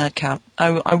started at Madcap.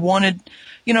 I wanted,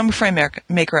 I'm a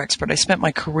FrameMaker expert. I spent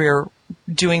my career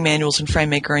doing manuals in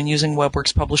FrameMaker and using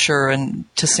WebWorks Publisher and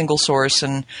to single source,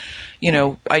 and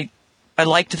I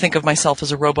like to think of myself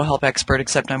as a RoboHelp expert,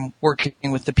 except I'm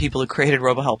working with the people who created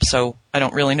RoboHelp, so I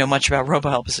don't really know much about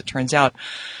RoboHelp, as it turns out.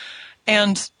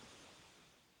 And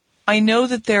I know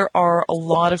that there are a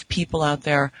lot of people out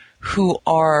there who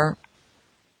are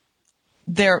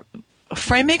there.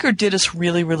 FrameMaker did us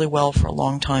really, really well for a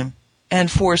long time.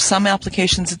 And for some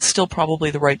applications, it's still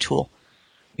probably the right tool.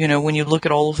 When you look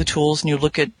at all of the tools and you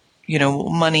look at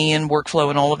money and workflow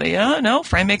and all of it. No,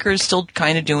 FrameMaker is still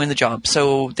kind of doing the job.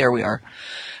 So there we are.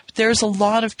 But there's a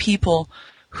lot of people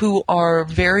who are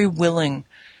very willing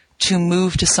to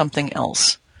move to something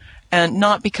else. And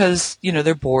not because,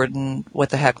 they're bored and what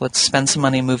the heck, let's spend some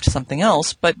money and move to something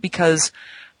else, but because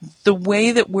the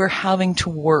way that we're having to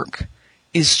work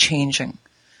is changing.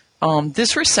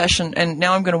 This recession, and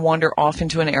now I'm going to wander off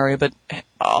into an area, but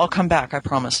I'll come back, I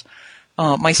promise.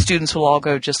 My students will all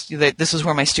go this is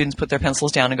where my students put their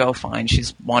pencils down and go, fine,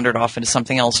 she's wandered off into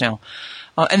something else now.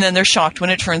 And then they're shocked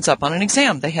when it turns up on an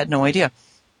exam. They had no idea.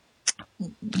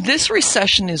 This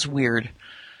recession is weird.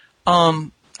 I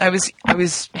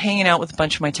was hanging out with a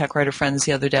bunch of my tech writer friends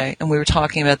the other day, and we were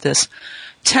talking about this.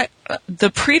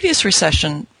 The previous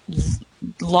recession,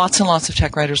 lots and lots of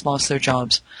tech writers lost their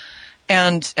jobs.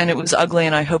 And it was ugly,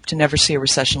 and I hope to never see a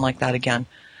recession like that again.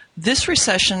 This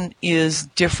recession is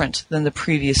different than the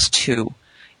previous two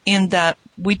in that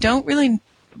we don't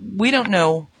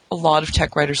know a lot of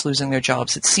tech writers losing their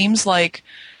jobs. It seems like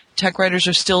tech writers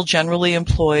are still generally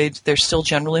employed. They're still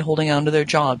generally holding on to their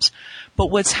jobs. But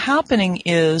what's happening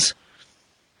is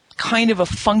kind of a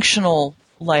functional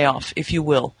layoff, if you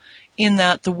will, in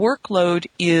that the workload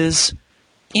is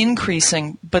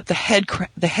increasing, but the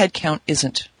head count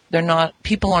isn't.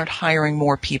 People aren't hiring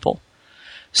more people.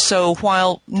 So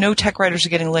while no tech writers are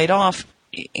getting laid off,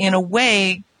 in a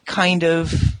way, kind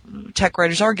of, tech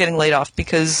writers are getting laid off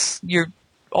because your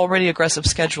already aggressive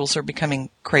schedules are becoming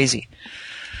crazy.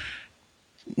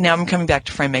 Now I'm coming back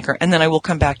to FrameMaker, and then I will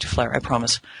come back to Flare, I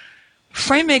promise.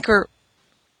 FrameMaker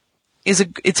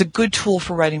it's a good tool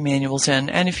for writing manuals in,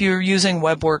 and if you're using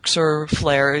WebWorks or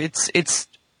Flare,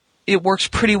 it works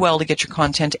pretty well to get your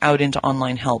content out into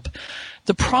online help.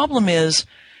 The problem is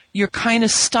you're kind of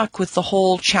stuck with the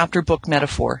whole chapter book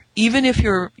metaphor. Even if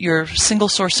you're single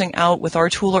sourcing out with our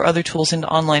tool or other tools into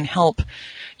online help,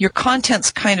 your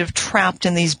content's kind of trapped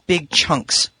in these big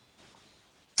chunks.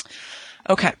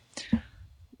 Okay.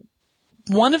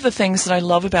 One of the things that I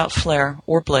love about Flare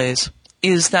or Blaze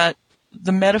is that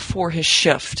the metaphor has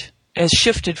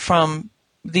shifted from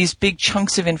these big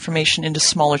chunks of information into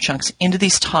smaller chunks, into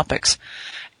these topics.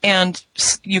 And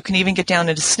you can even get down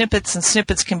into snippets, and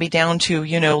snippets can be down to,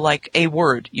 like a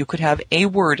word. You could have a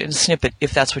word in a snippet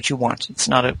if that's what you want. It's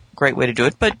not a great way to do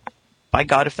it, but by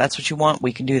God, if that's what you want,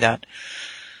 we can do that.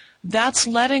 That's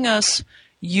letting us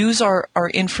use our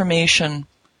information,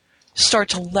 start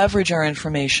to leverage our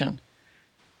information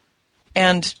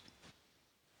And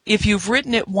if you've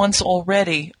written it once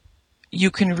already,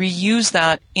 you can reuse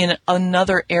that in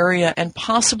another area and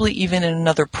possibly even in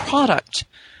another product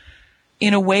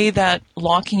in a way that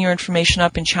locking your information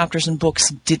up in chapters and books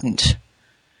didn't.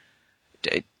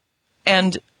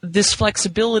 And this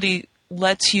flexibility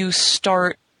lets you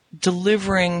start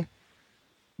delivering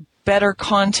better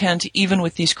content even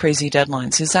with these crazy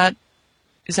deadlines. Is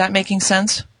that making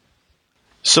sense?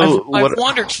 So I've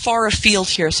wandered far afield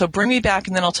here, so bring me back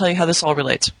and then I'll tell you how this all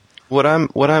relates. What I'm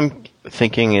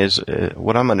thinking is,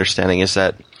 what I'm understanding is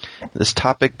that this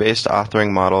topic-based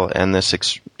authoring model and this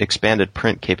expanded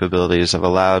print capabilities have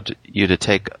allowed you to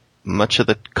take much of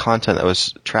the content that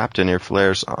was trapped in your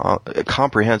Flair's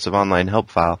comprehensive online help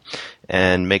file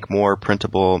and make more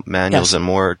printable manuals and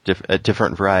more a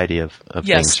different variety of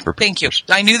things for printers. Thank you.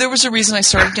 I knew there was a reason I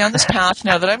started down this path.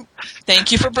 Now that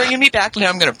thank you for bringing me back. Now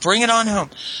I'm going to bring it on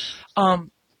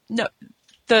home. No,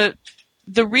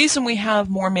 the reason we have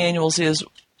more manuals is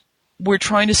we're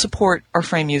trying to support our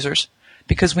frame users,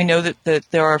 because we know that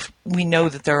there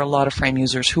are a lot of frame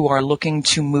users who are looking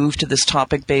to move to this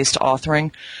topic-based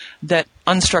authoring that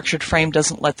unstructured frame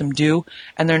doesn't let them do,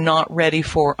 and they're not ready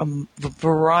for a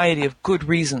variety of good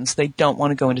reasons. They don't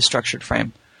want to go into structured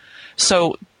frame.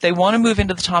 So they want to move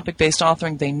into the topic-based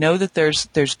authoring. They know that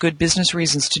there's good business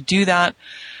reasons to do that,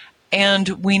 and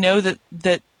we know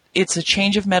that it's a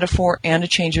change of metaphor and a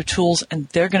change of tools, and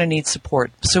they're going to need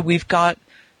support. So we've got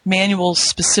manuals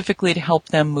specifically to help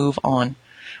them move on.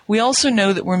 We also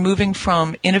know that we're moving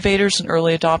from innovators and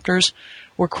early adopters.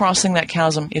 We're crossing that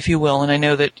chasm, if you will. And I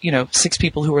know that, 6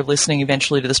 people who are listening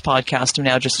eventually to this podcast have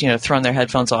now just, thrown their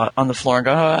headphones on the floor and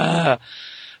go, ah.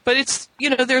 But it's,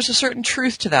 there's a certain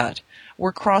truth to that.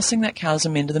 We're crossing that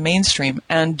chasm into the mainstream.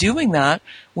 And doing that,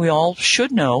 we all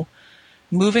should know,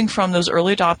 moving from those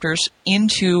early adopters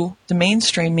into the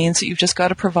mainstream means that you've just got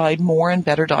to provide more and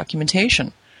better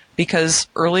documentation, because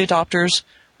early adopters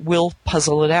will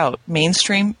puzzle it out.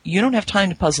 Mainstream, you don't have time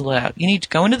to puzzle it out. You need to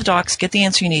go into the docs, get the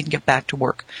answer you need, and get back to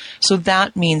work. So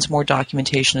that means more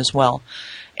documentation as well.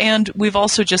 And we've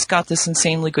also just got this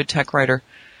insanely good tech writer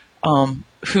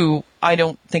who I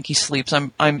don't think he sleeps.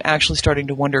 I'm actually starting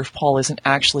to wonder if Paul isn't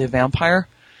actually a vampire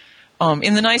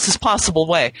in the nicest possible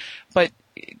way. But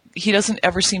he doesn't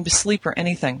ever seem to sleep or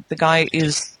anything. The guy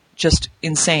is just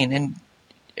insane, and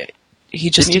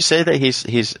he just... Didn't you say that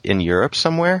he's in Europe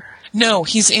somewhere? No,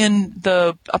 he's in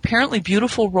the apparently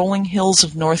beautiful rolling hills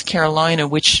of North Carolina,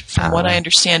 which, from what I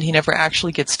understand, he never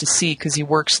actually gets to see because he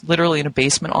works literally in a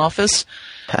basement office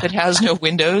that has no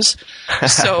windows.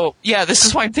 So, yeah, this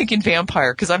is why I'm thinking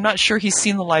vampire, because I'm not sure he's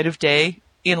seen the light of day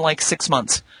in like 6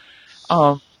 months.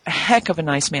 A heck of a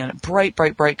nice man, bright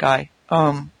guy,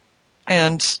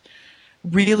 and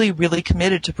really, really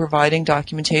committed to providing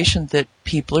documentation that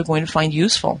people are going to find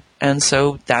useful. And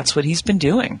so that's what he's been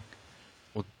doing.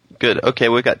 Good. Okay,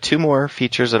 we've got 2 more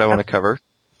features that I want to cover.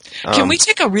 Can we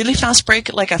take a really fast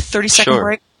break, like a 30-second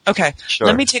break? Okay. Sure.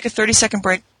 Let me take a 30-second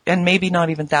break, and maybe not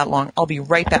even that long. I'll be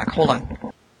right back. Hold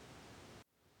on.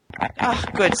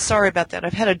 Good. Sorry about that.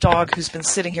 I've had a dog who's been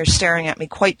sitting here staring at me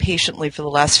quite patiently for the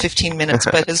last 15 minutes,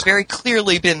 but has very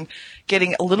clearly been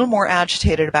getting a little more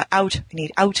agitated about out. I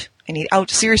need out. I need out.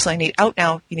 Seriously, I need out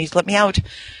now. You need to let me out.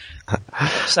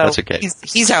 So that's okay.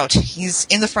 He's out. He's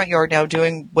in the front yard now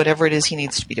doing whatever it is he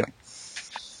needs to be doing.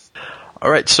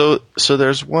 All right, so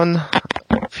there's one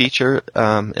feature,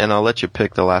 and I'll let you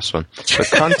pick the last one.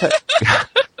 But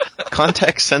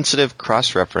context-sensitive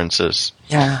cross-references.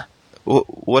 Yeah.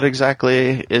 What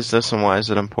exactly is this, and why is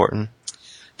it important?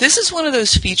 This is one of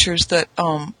those features that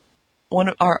one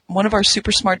of our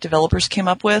super smart developers came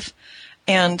up with.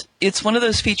 And it's one of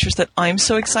those features that I'm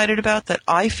so excited about that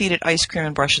I feed it ice cream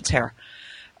and brush its hair.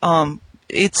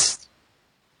 It's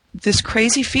this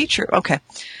crazy feature. Okay.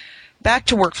 Back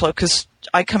to workflow, because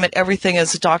I come at everything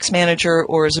as a docs manager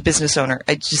or as a business owner.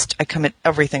 I come at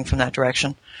everything from that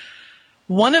direction.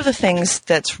 One of the things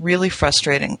that's really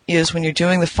frustrating is when you're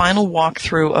doing the final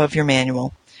walkthrough of your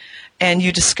manual and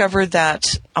you discover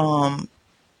that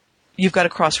you've got a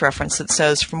cross-reference that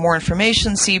says, for more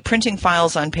information, see printing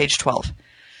files on page 12.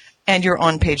 And you're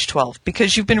on page 12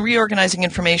 because you've been reorganizing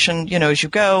information, as you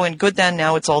go, and good then,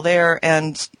 now it's all there,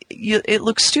 and it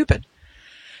looks stupid.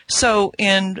 So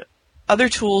in other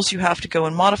tools, you have to go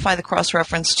and modify the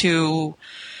cross-reference to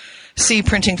see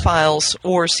printing files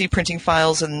or see printing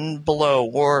files and below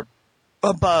or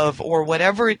above or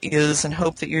whatever it is, and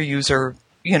hope that your user,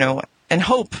 and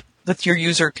hope that your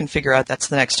user can figure out that's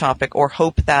the next topic, or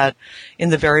hope that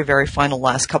in the very, very final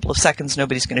last couple of seconds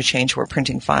nobody's going to change where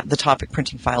the topic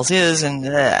printing files is. And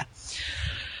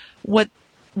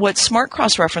what Smart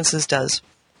Cross References does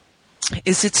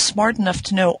is it's smart enough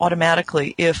to know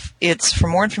automatically if it's for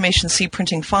more information, see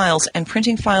printing files, and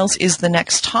printing files is the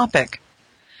next topic.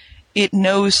 It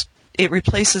knows, it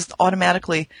replaces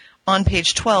automatically on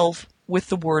page 12 with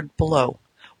the word below,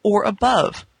 or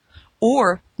above,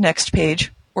 or next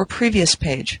page, or previous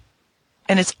page.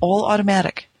 And it's all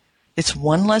automatic. It's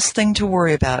one less thing to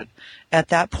worry about at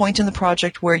that point in the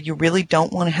project where you really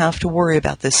don't want to have to worry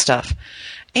about this stuff.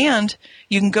 And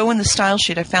you can go in the style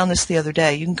sheet. I found this the other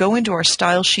day. You can go into our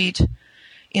style sheet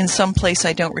in some place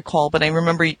I don't recall, but I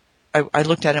remember I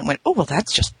looked at it and went, oh, well,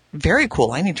 that's just very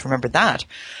cool. I need to remember that.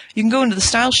 You can go into the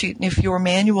style sheet, and if your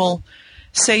manual,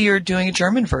 say you're doing a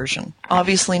German version,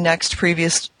 obviously next,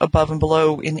 previous, above, and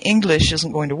below in English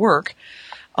isn't going to work.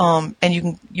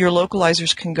 And your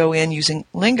localizers can go in using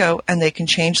lingo, and they can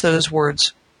change those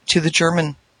words to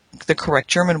the correct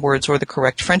German words or the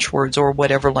correct French words or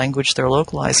whatever language they're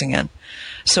localizing in.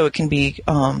 So it can be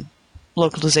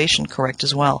localization correct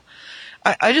as well.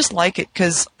 I just like it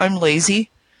because I'm lazy,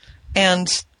 and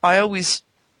I always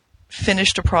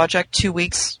finished a project 2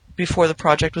 weeks before the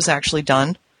project was actually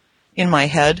done in my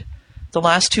head. The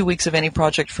last 2 weeks of any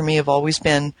project for me have always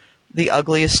been the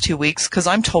ugliest 2 weeks because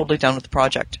I'm totally done with the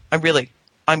project.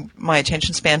 My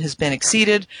attention span has been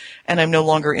exceeded, and I'm no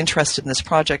longer interested in this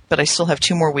project, but I still have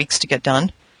 2 more weeks to get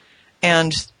done.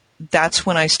 And that's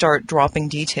when I start dropping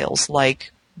details,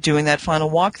 like doing that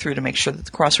final walkthrough to make sure that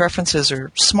the cross-references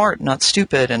are smart, not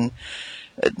stupid, and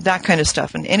that kind of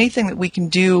stuff. And anything that we can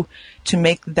do to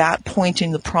make that point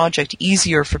in the project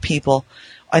easier for people,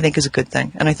 I think is a good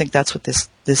thing. And I think that's what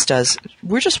this does.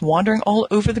 We're just wandering all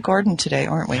over the garden today,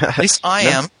 aren't we? At least I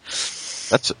am.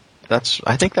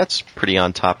 I think that's pretty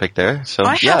on topic there. So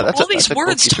I have all these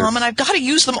words, Tom, and I've got to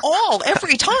use them all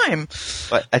every time.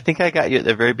 But I think I got you at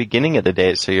the very beginning of the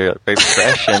day, so you're very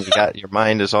fresh and your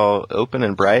mind is all open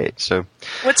and bright. So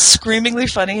what's screamingly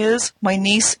funny is my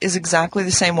niece is exactly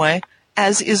the same way,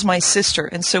 as is my sister.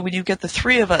 And so when you get the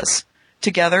 3 of us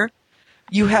together,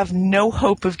 you have no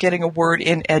hope of getting a word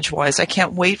in edgewise. I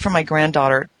can't wait for my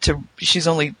granddaughter she's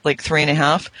only like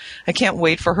 3.5. I can't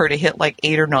wait for her to hit like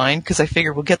 8 or 9 because I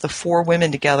figure we'll get the 4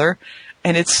 women together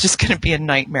and it's just going to be a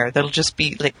nightmare. That'll just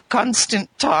be like constant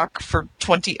talk for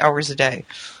 20 hours a day.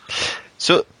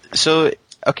 So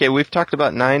okay, we've talked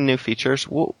about 9 new features.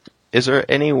 Well, is there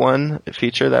any one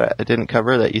feature that I didn't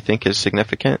cover that you think is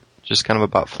significant? Just kind of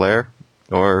about flair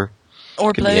or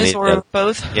Blaze or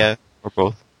both? Yeah, or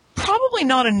both. Probably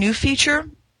not a new feature,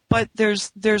 but there's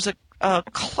a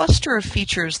cluster of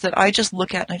features that I just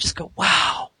look at and I just go,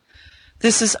 wow,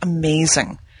 this is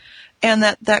amazing. And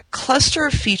that cluster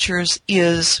of features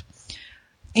is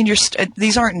in your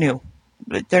these aren't new.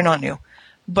 They're not new.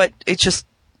 But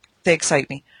they excite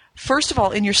me. First of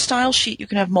all, in your style sheet you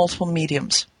can have multiple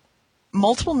mediums.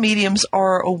 Multiple mediums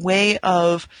are a way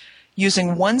of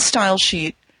using one style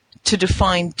sheet to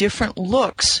define different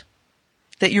looks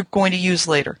that you're going to use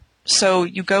later. So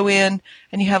you go in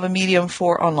and you have a medium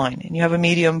for online, and you have a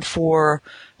medium for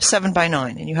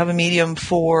 7x9, and you have a medium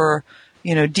for,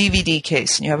 DVD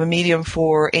case, and you have a medium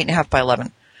for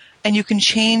 8.5x11. And you can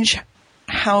change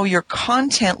how your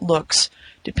content looks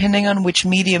depending on which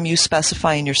medium you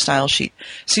specify in your style sheet.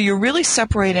 So you're really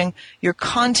separating your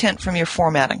content from your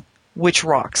formatting, which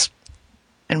rocks.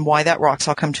 And why that rocks,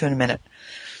 I'll come to in a minute.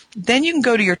 Then you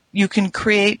can you can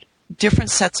create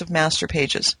different sets of master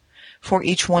pages for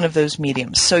each one of those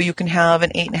mediums. So you can have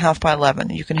an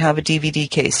 8.5x11, you can have a DVD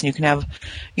case, and you can have,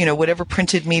 whatever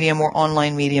printed medium or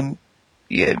online medium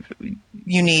you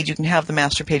need, you can have the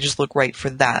master pages look right for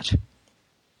that.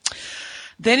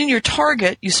 Then in your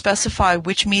target, you specify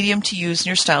which medium to use in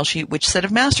your style sheet, which set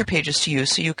of master pages to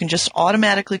use. So you can just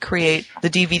automatically create the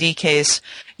DVD case.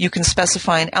 You can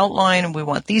specify an outline, and we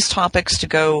want these topics to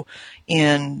go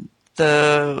in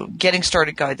the Getting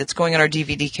Started guide that's going in our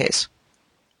DVD case.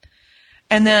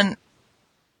 And then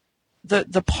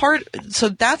so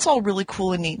that's all really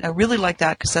cool and neat. I really like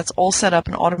that because that's all set up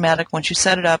and automatic. Once you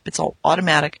set it up, it's all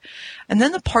automatic. And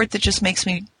then the part that just makes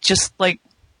me just like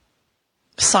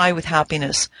sigh with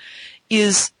happiness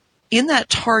is in that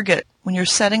target, when you're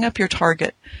setting up your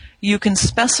target, you can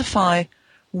specify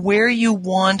where you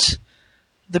want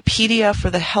the PDF or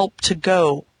the help to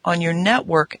go on your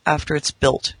network after it's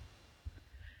built.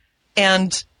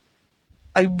 And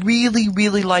I really,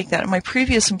 really like that. At my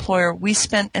previous employer, we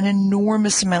spent an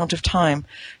enormous amount of time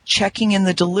checking in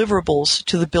the deliverables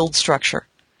to the build structure.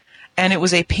 And it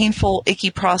was a painful,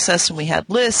 icky process, and we had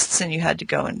lists, and you had to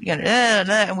go and,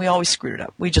 and we always screwed it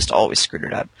up. We just always screwed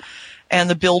it up. And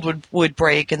the build would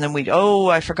break, and then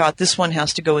I forgot this one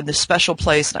has to go in this special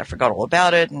place, and I forgot all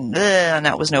about it, and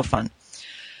that was no fun.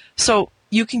 So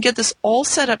you can get this all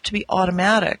set up to be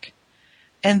automatic,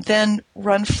 and then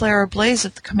run flare or blaze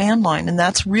at the command line. And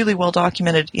that's really well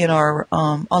documented in our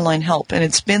online help. And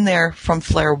it's been there from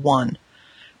Flare 1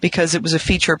 because it was a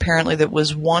feature apparently that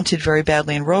was wanted very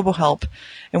badly in RoboHelp.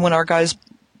 And when our guys,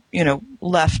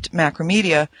 left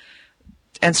Macromedia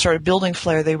and started building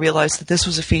Flare, they realized that this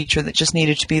was a feature that just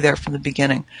needed to be there from the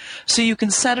beginning. So you can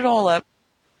set it all up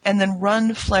and then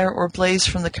run flare or blaze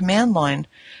from the command line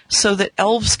so that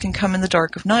elves can come in the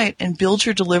dark of night and build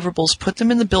your deliverables, put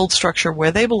them in the build structure where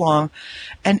they belong,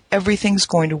 and everything's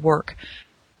going to work.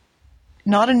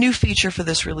 Not a new feature for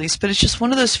this release, but it's just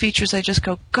one of those features I just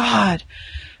go, God,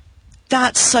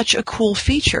 that's such a cool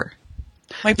feature.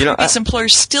 My previous employer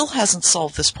still hasn't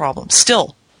solved this problem.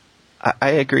 Still. I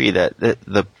agree that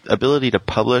the ability to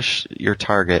publish your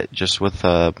target just with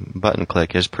a button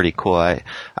click is pretty cool. I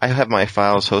have my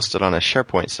files hosted on a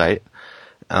SharePoint site,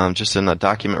 just in a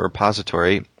document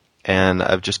repository, and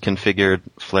I've just configured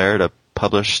Flare to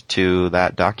publish to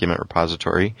that document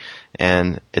repository.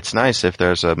 And it's nice if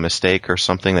there's a mistake or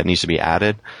something that needs to be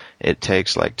added. It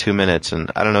takes like 2 minutes,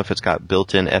 and I don't know if it's got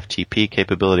built-in FTP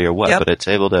capability or what, but it's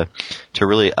able to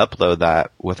really upload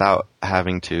that without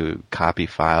having to copy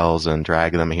files and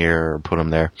drag them here or put them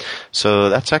there. So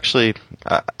that's actually,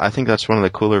 I think that's one of the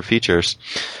cooler features.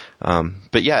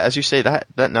 But yeah, as you say, that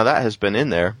has been in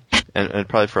there, and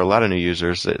probably for a lot of new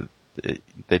users,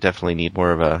 they definitely need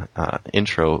more of a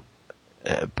intro.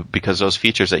 Because those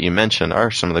features that you mentioned are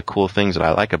some of the cool things that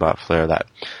I like about Flare, that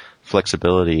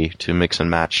flexibility to mix and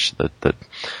match the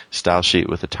style sheet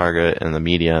with the target and the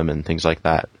medium and things like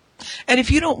that. And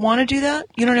if you don't want to do that,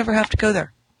 you don't ever have to go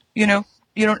there. You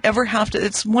don't ever have to.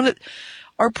 It's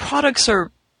our products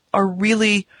are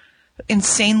really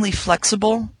insanely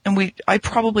flexible, and I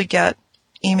probably get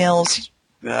emails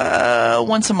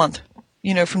once a month,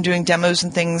 from doing demos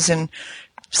and things, and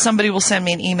somebody will send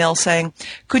me an email saying,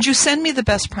 could you send me the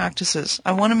best practices?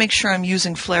 I want to make sure I'm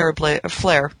using Flare,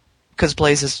 because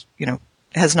Blaze is,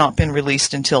 has not been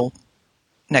released until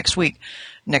next week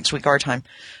our time.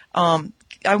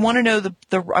 I want to know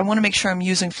I want to make sure I'm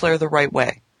using Flare the right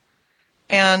way.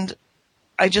 And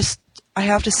I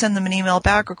have to send them an email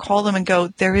back or call them and go,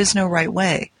 there is no right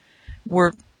way.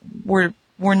 We're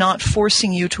not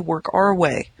forcing you to work our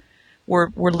way.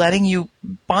 We're letting you,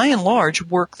 by and large,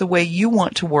 work the way you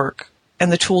want to work, and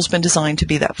the tool's been designed to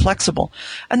be that flexible.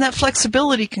 And that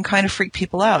flexibility can kind of freak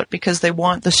people out because they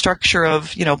want the structure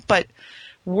of, but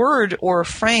Word or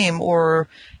Frame or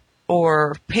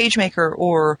PageMaker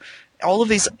or all of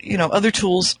these, other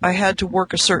tools, I had to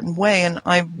work a certain way, and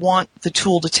I want the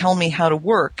tool to tell me how to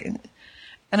work. And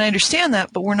I understand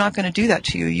that, but we're not going to do that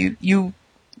to you.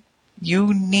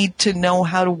 You need to know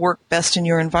how to work best in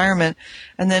your environment.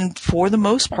 And then for the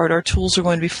most part, our tools are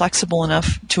going to be flexible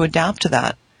enough to adapt to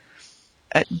that.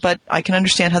 But I can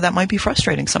understand how that might be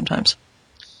frustrating sometimes.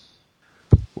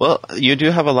 Well, you do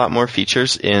have a lot more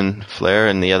features in Flare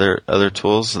and the other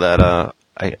tools that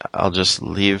I'll just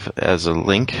leave as a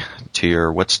link to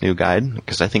your What's New guide,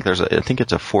 because I think it's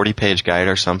a 40-page guide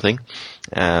or something,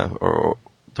 or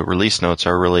the release notes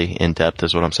are really in-depth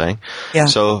is what I'm saying. Yeah.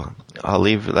 So I'll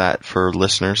leave that for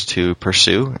listeners to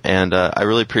pursue. And I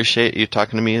really appreciate you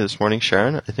talking to me this morning,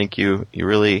 Sharon. I think you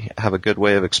really have a good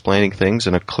way of explaining things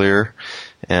in a clear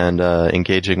and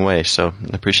engaging way. So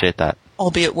I appreciate that.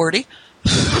 Albeit wordy.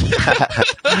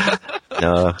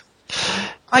 No.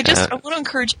 I want to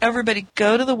encourage everybody,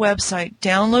 go to the website,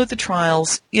 download the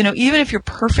trials. Even if you're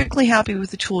perfectly happy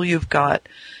with the tool you've got,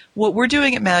 what we're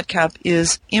doing at Madcap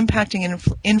is impacting and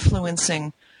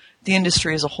influencing the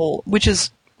industry as a whole, which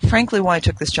is frankly why I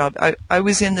took this job. I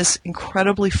was in this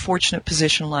incredibly fortunate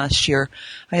position last year.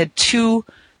 I had 2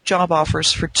 job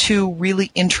offers for 2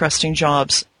 really interesting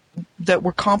jobs that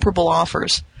were comparable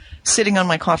offers sitting on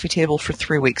my coffee table for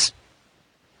 3 weeks.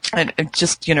 And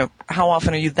just, how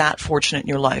often are you that fortunate in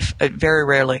your life? Very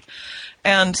rarely.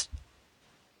 And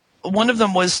one of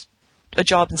them was a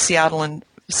job in Seattle, and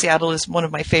Seattle is one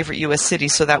of my favorite U.S.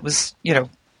 cities, so that was,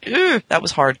 that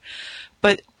was hard.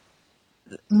 But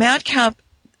Madcap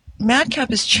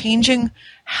is changing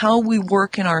how we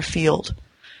work in our field.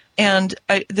 And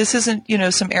this isn't,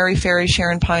 some airy-fairy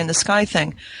Sharon pie in the sky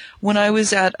thing. When I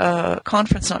was at a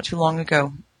conference not too long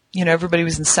ago, everybody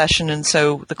was in session, and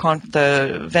so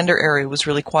the vendor area was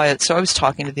really quiet. So I was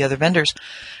talking to the other vendors,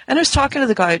 and I was talking to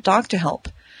the guy at Doc2Help,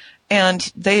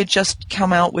 and they had just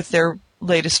come out with their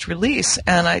latest release,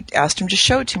 and I asked him to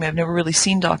show it to me. I've never really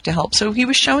seen Doc2Help, so he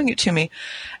was showing it to me,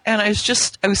 and I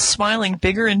was smiling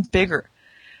bigger and bigger,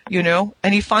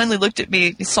 and he finally looked at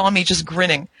me, he saw me just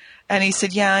grinning, And he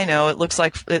said, yeah, I know. It looks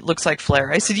like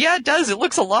Flare. I said, yeah, it does. It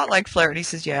looks a lot like Flare. And he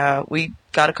says, yeah, we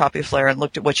got a copy of Flare and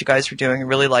looked at what you guys were doing and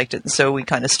really liked it. And so we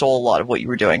kind of stole a lot of what you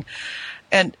were doing.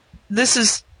 And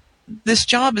this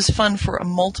job is fun for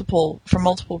multiple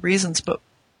reasons. But,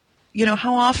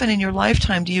 how often in your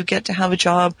lifetime do you get to have a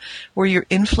job where you're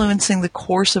influencing the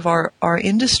course of our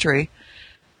industry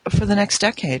for the next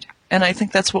decade? And I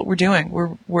think that's what we're doing.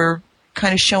 We're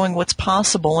kind of showing what's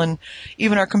possible, and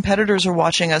even our competitors are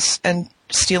watching us and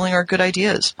stealing our good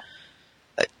ideas.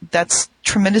 That's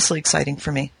tremendously exciting for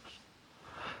me.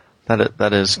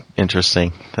 That is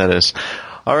interesting. That is.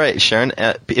 All right, Sharon,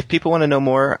 if people want to know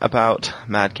more about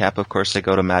Madcap, of course, they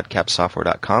go to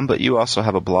madcapsoftware.com, but you also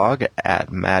have a blog at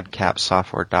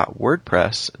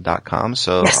madcapsoftware.wordpress.com,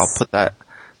 so yes. I'll put that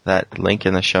link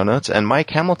in the show notes. And Mike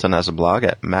Hamilton has a blog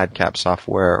at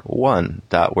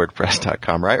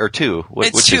madcapsoftware1.wordpress.com, right? Or two?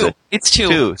 Which two. Is it? It's two.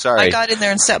 Two, sorry. I got in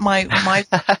there and set my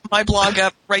blog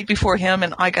up right before him,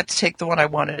 and I got to take the one I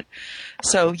wanted.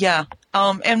 So, yeah.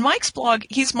 And Mike's blog,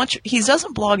 he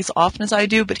doesn't blog as often as I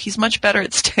do, but he's much better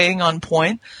at staying on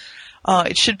point.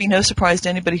 It should be no surprise to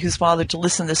anybody who's bothered to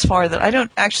listen this far that I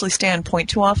don't actually stay on point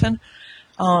too often.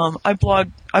 I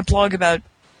blog about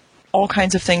all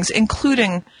kinds of things,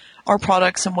 including our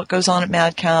products and what goes on at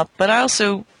Madcap. But I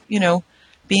also,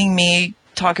 being me,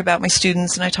 talk about my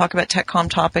students, and I talk about TechCom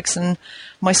topics. And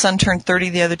my son turned 30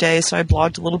 the other day, so I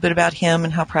blogged a little bit about him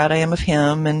and how proud I am of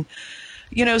him. And,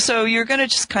 so you're going to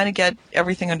just kind of get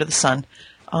everything under the sun.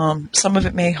 Some of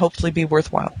it may hopefully be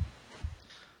worthwhile.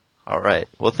 All right.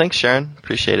 Well, thanks, Sharon.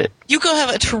 Appreciate it. You go have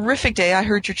a terrific day. I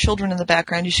heard your children in the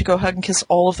background. You should go hug and kiss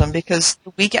all of them, because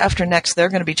the week after next, they're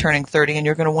going to be turning 30, and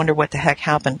you're going to wonder what the heck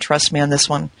happened. Trust me on this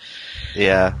one.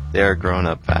 Yeah, they're growing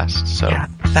up fast. So yeah,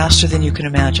 faster than you can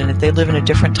imagine. They live in a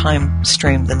different time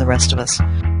stream than the rest of us.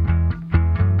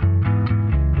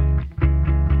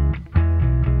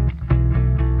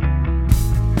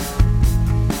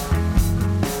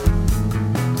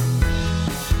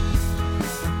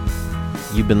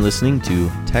 You've been listening to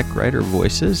Tech Writer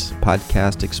Voices,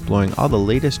 podcast exploring all the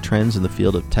latest trends in the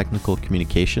field of technical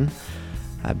communication.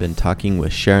 I've been talking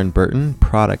with Sharon Burton,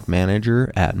 product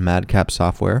manager at Madcap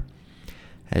Software,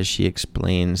 as she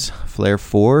explains Flare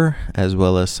 4, as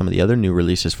well as some of the other new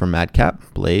releases from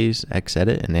Madcap, Blaze,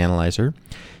 Xedit, and Analyzer.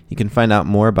 You can find out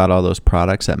more about all those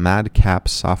products at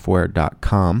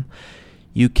madcapsoftware.com.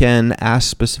 You can ask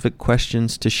specific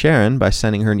questions to Sharon by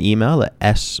sending her an email at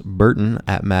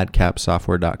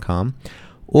sburton@madcapsoftware.com,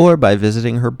 or by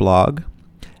visiting her blog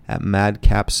at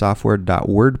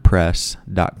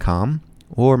madcapsoftware.wordpress.com,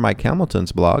 or Mike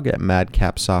Hamilton's blog at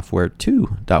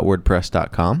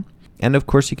madcapsoftware2.wordpress.com. And of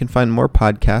course, you can find more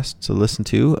podcasts to listen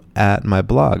to at my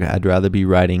blog,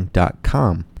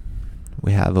 I'dRatherBeWriting.com.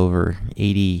 We have over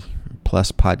 80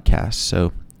 plus podcasts,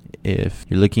 so if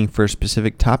you're looking for a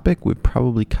specific topic, we've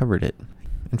probably covered it.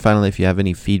 And finally, if you have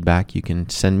any feedback, you can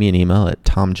send me an email at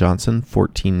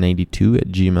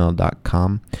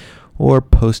tomjohnson1492@gmail.com, or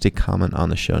post a comment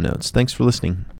on the show notes. Thanks for listening.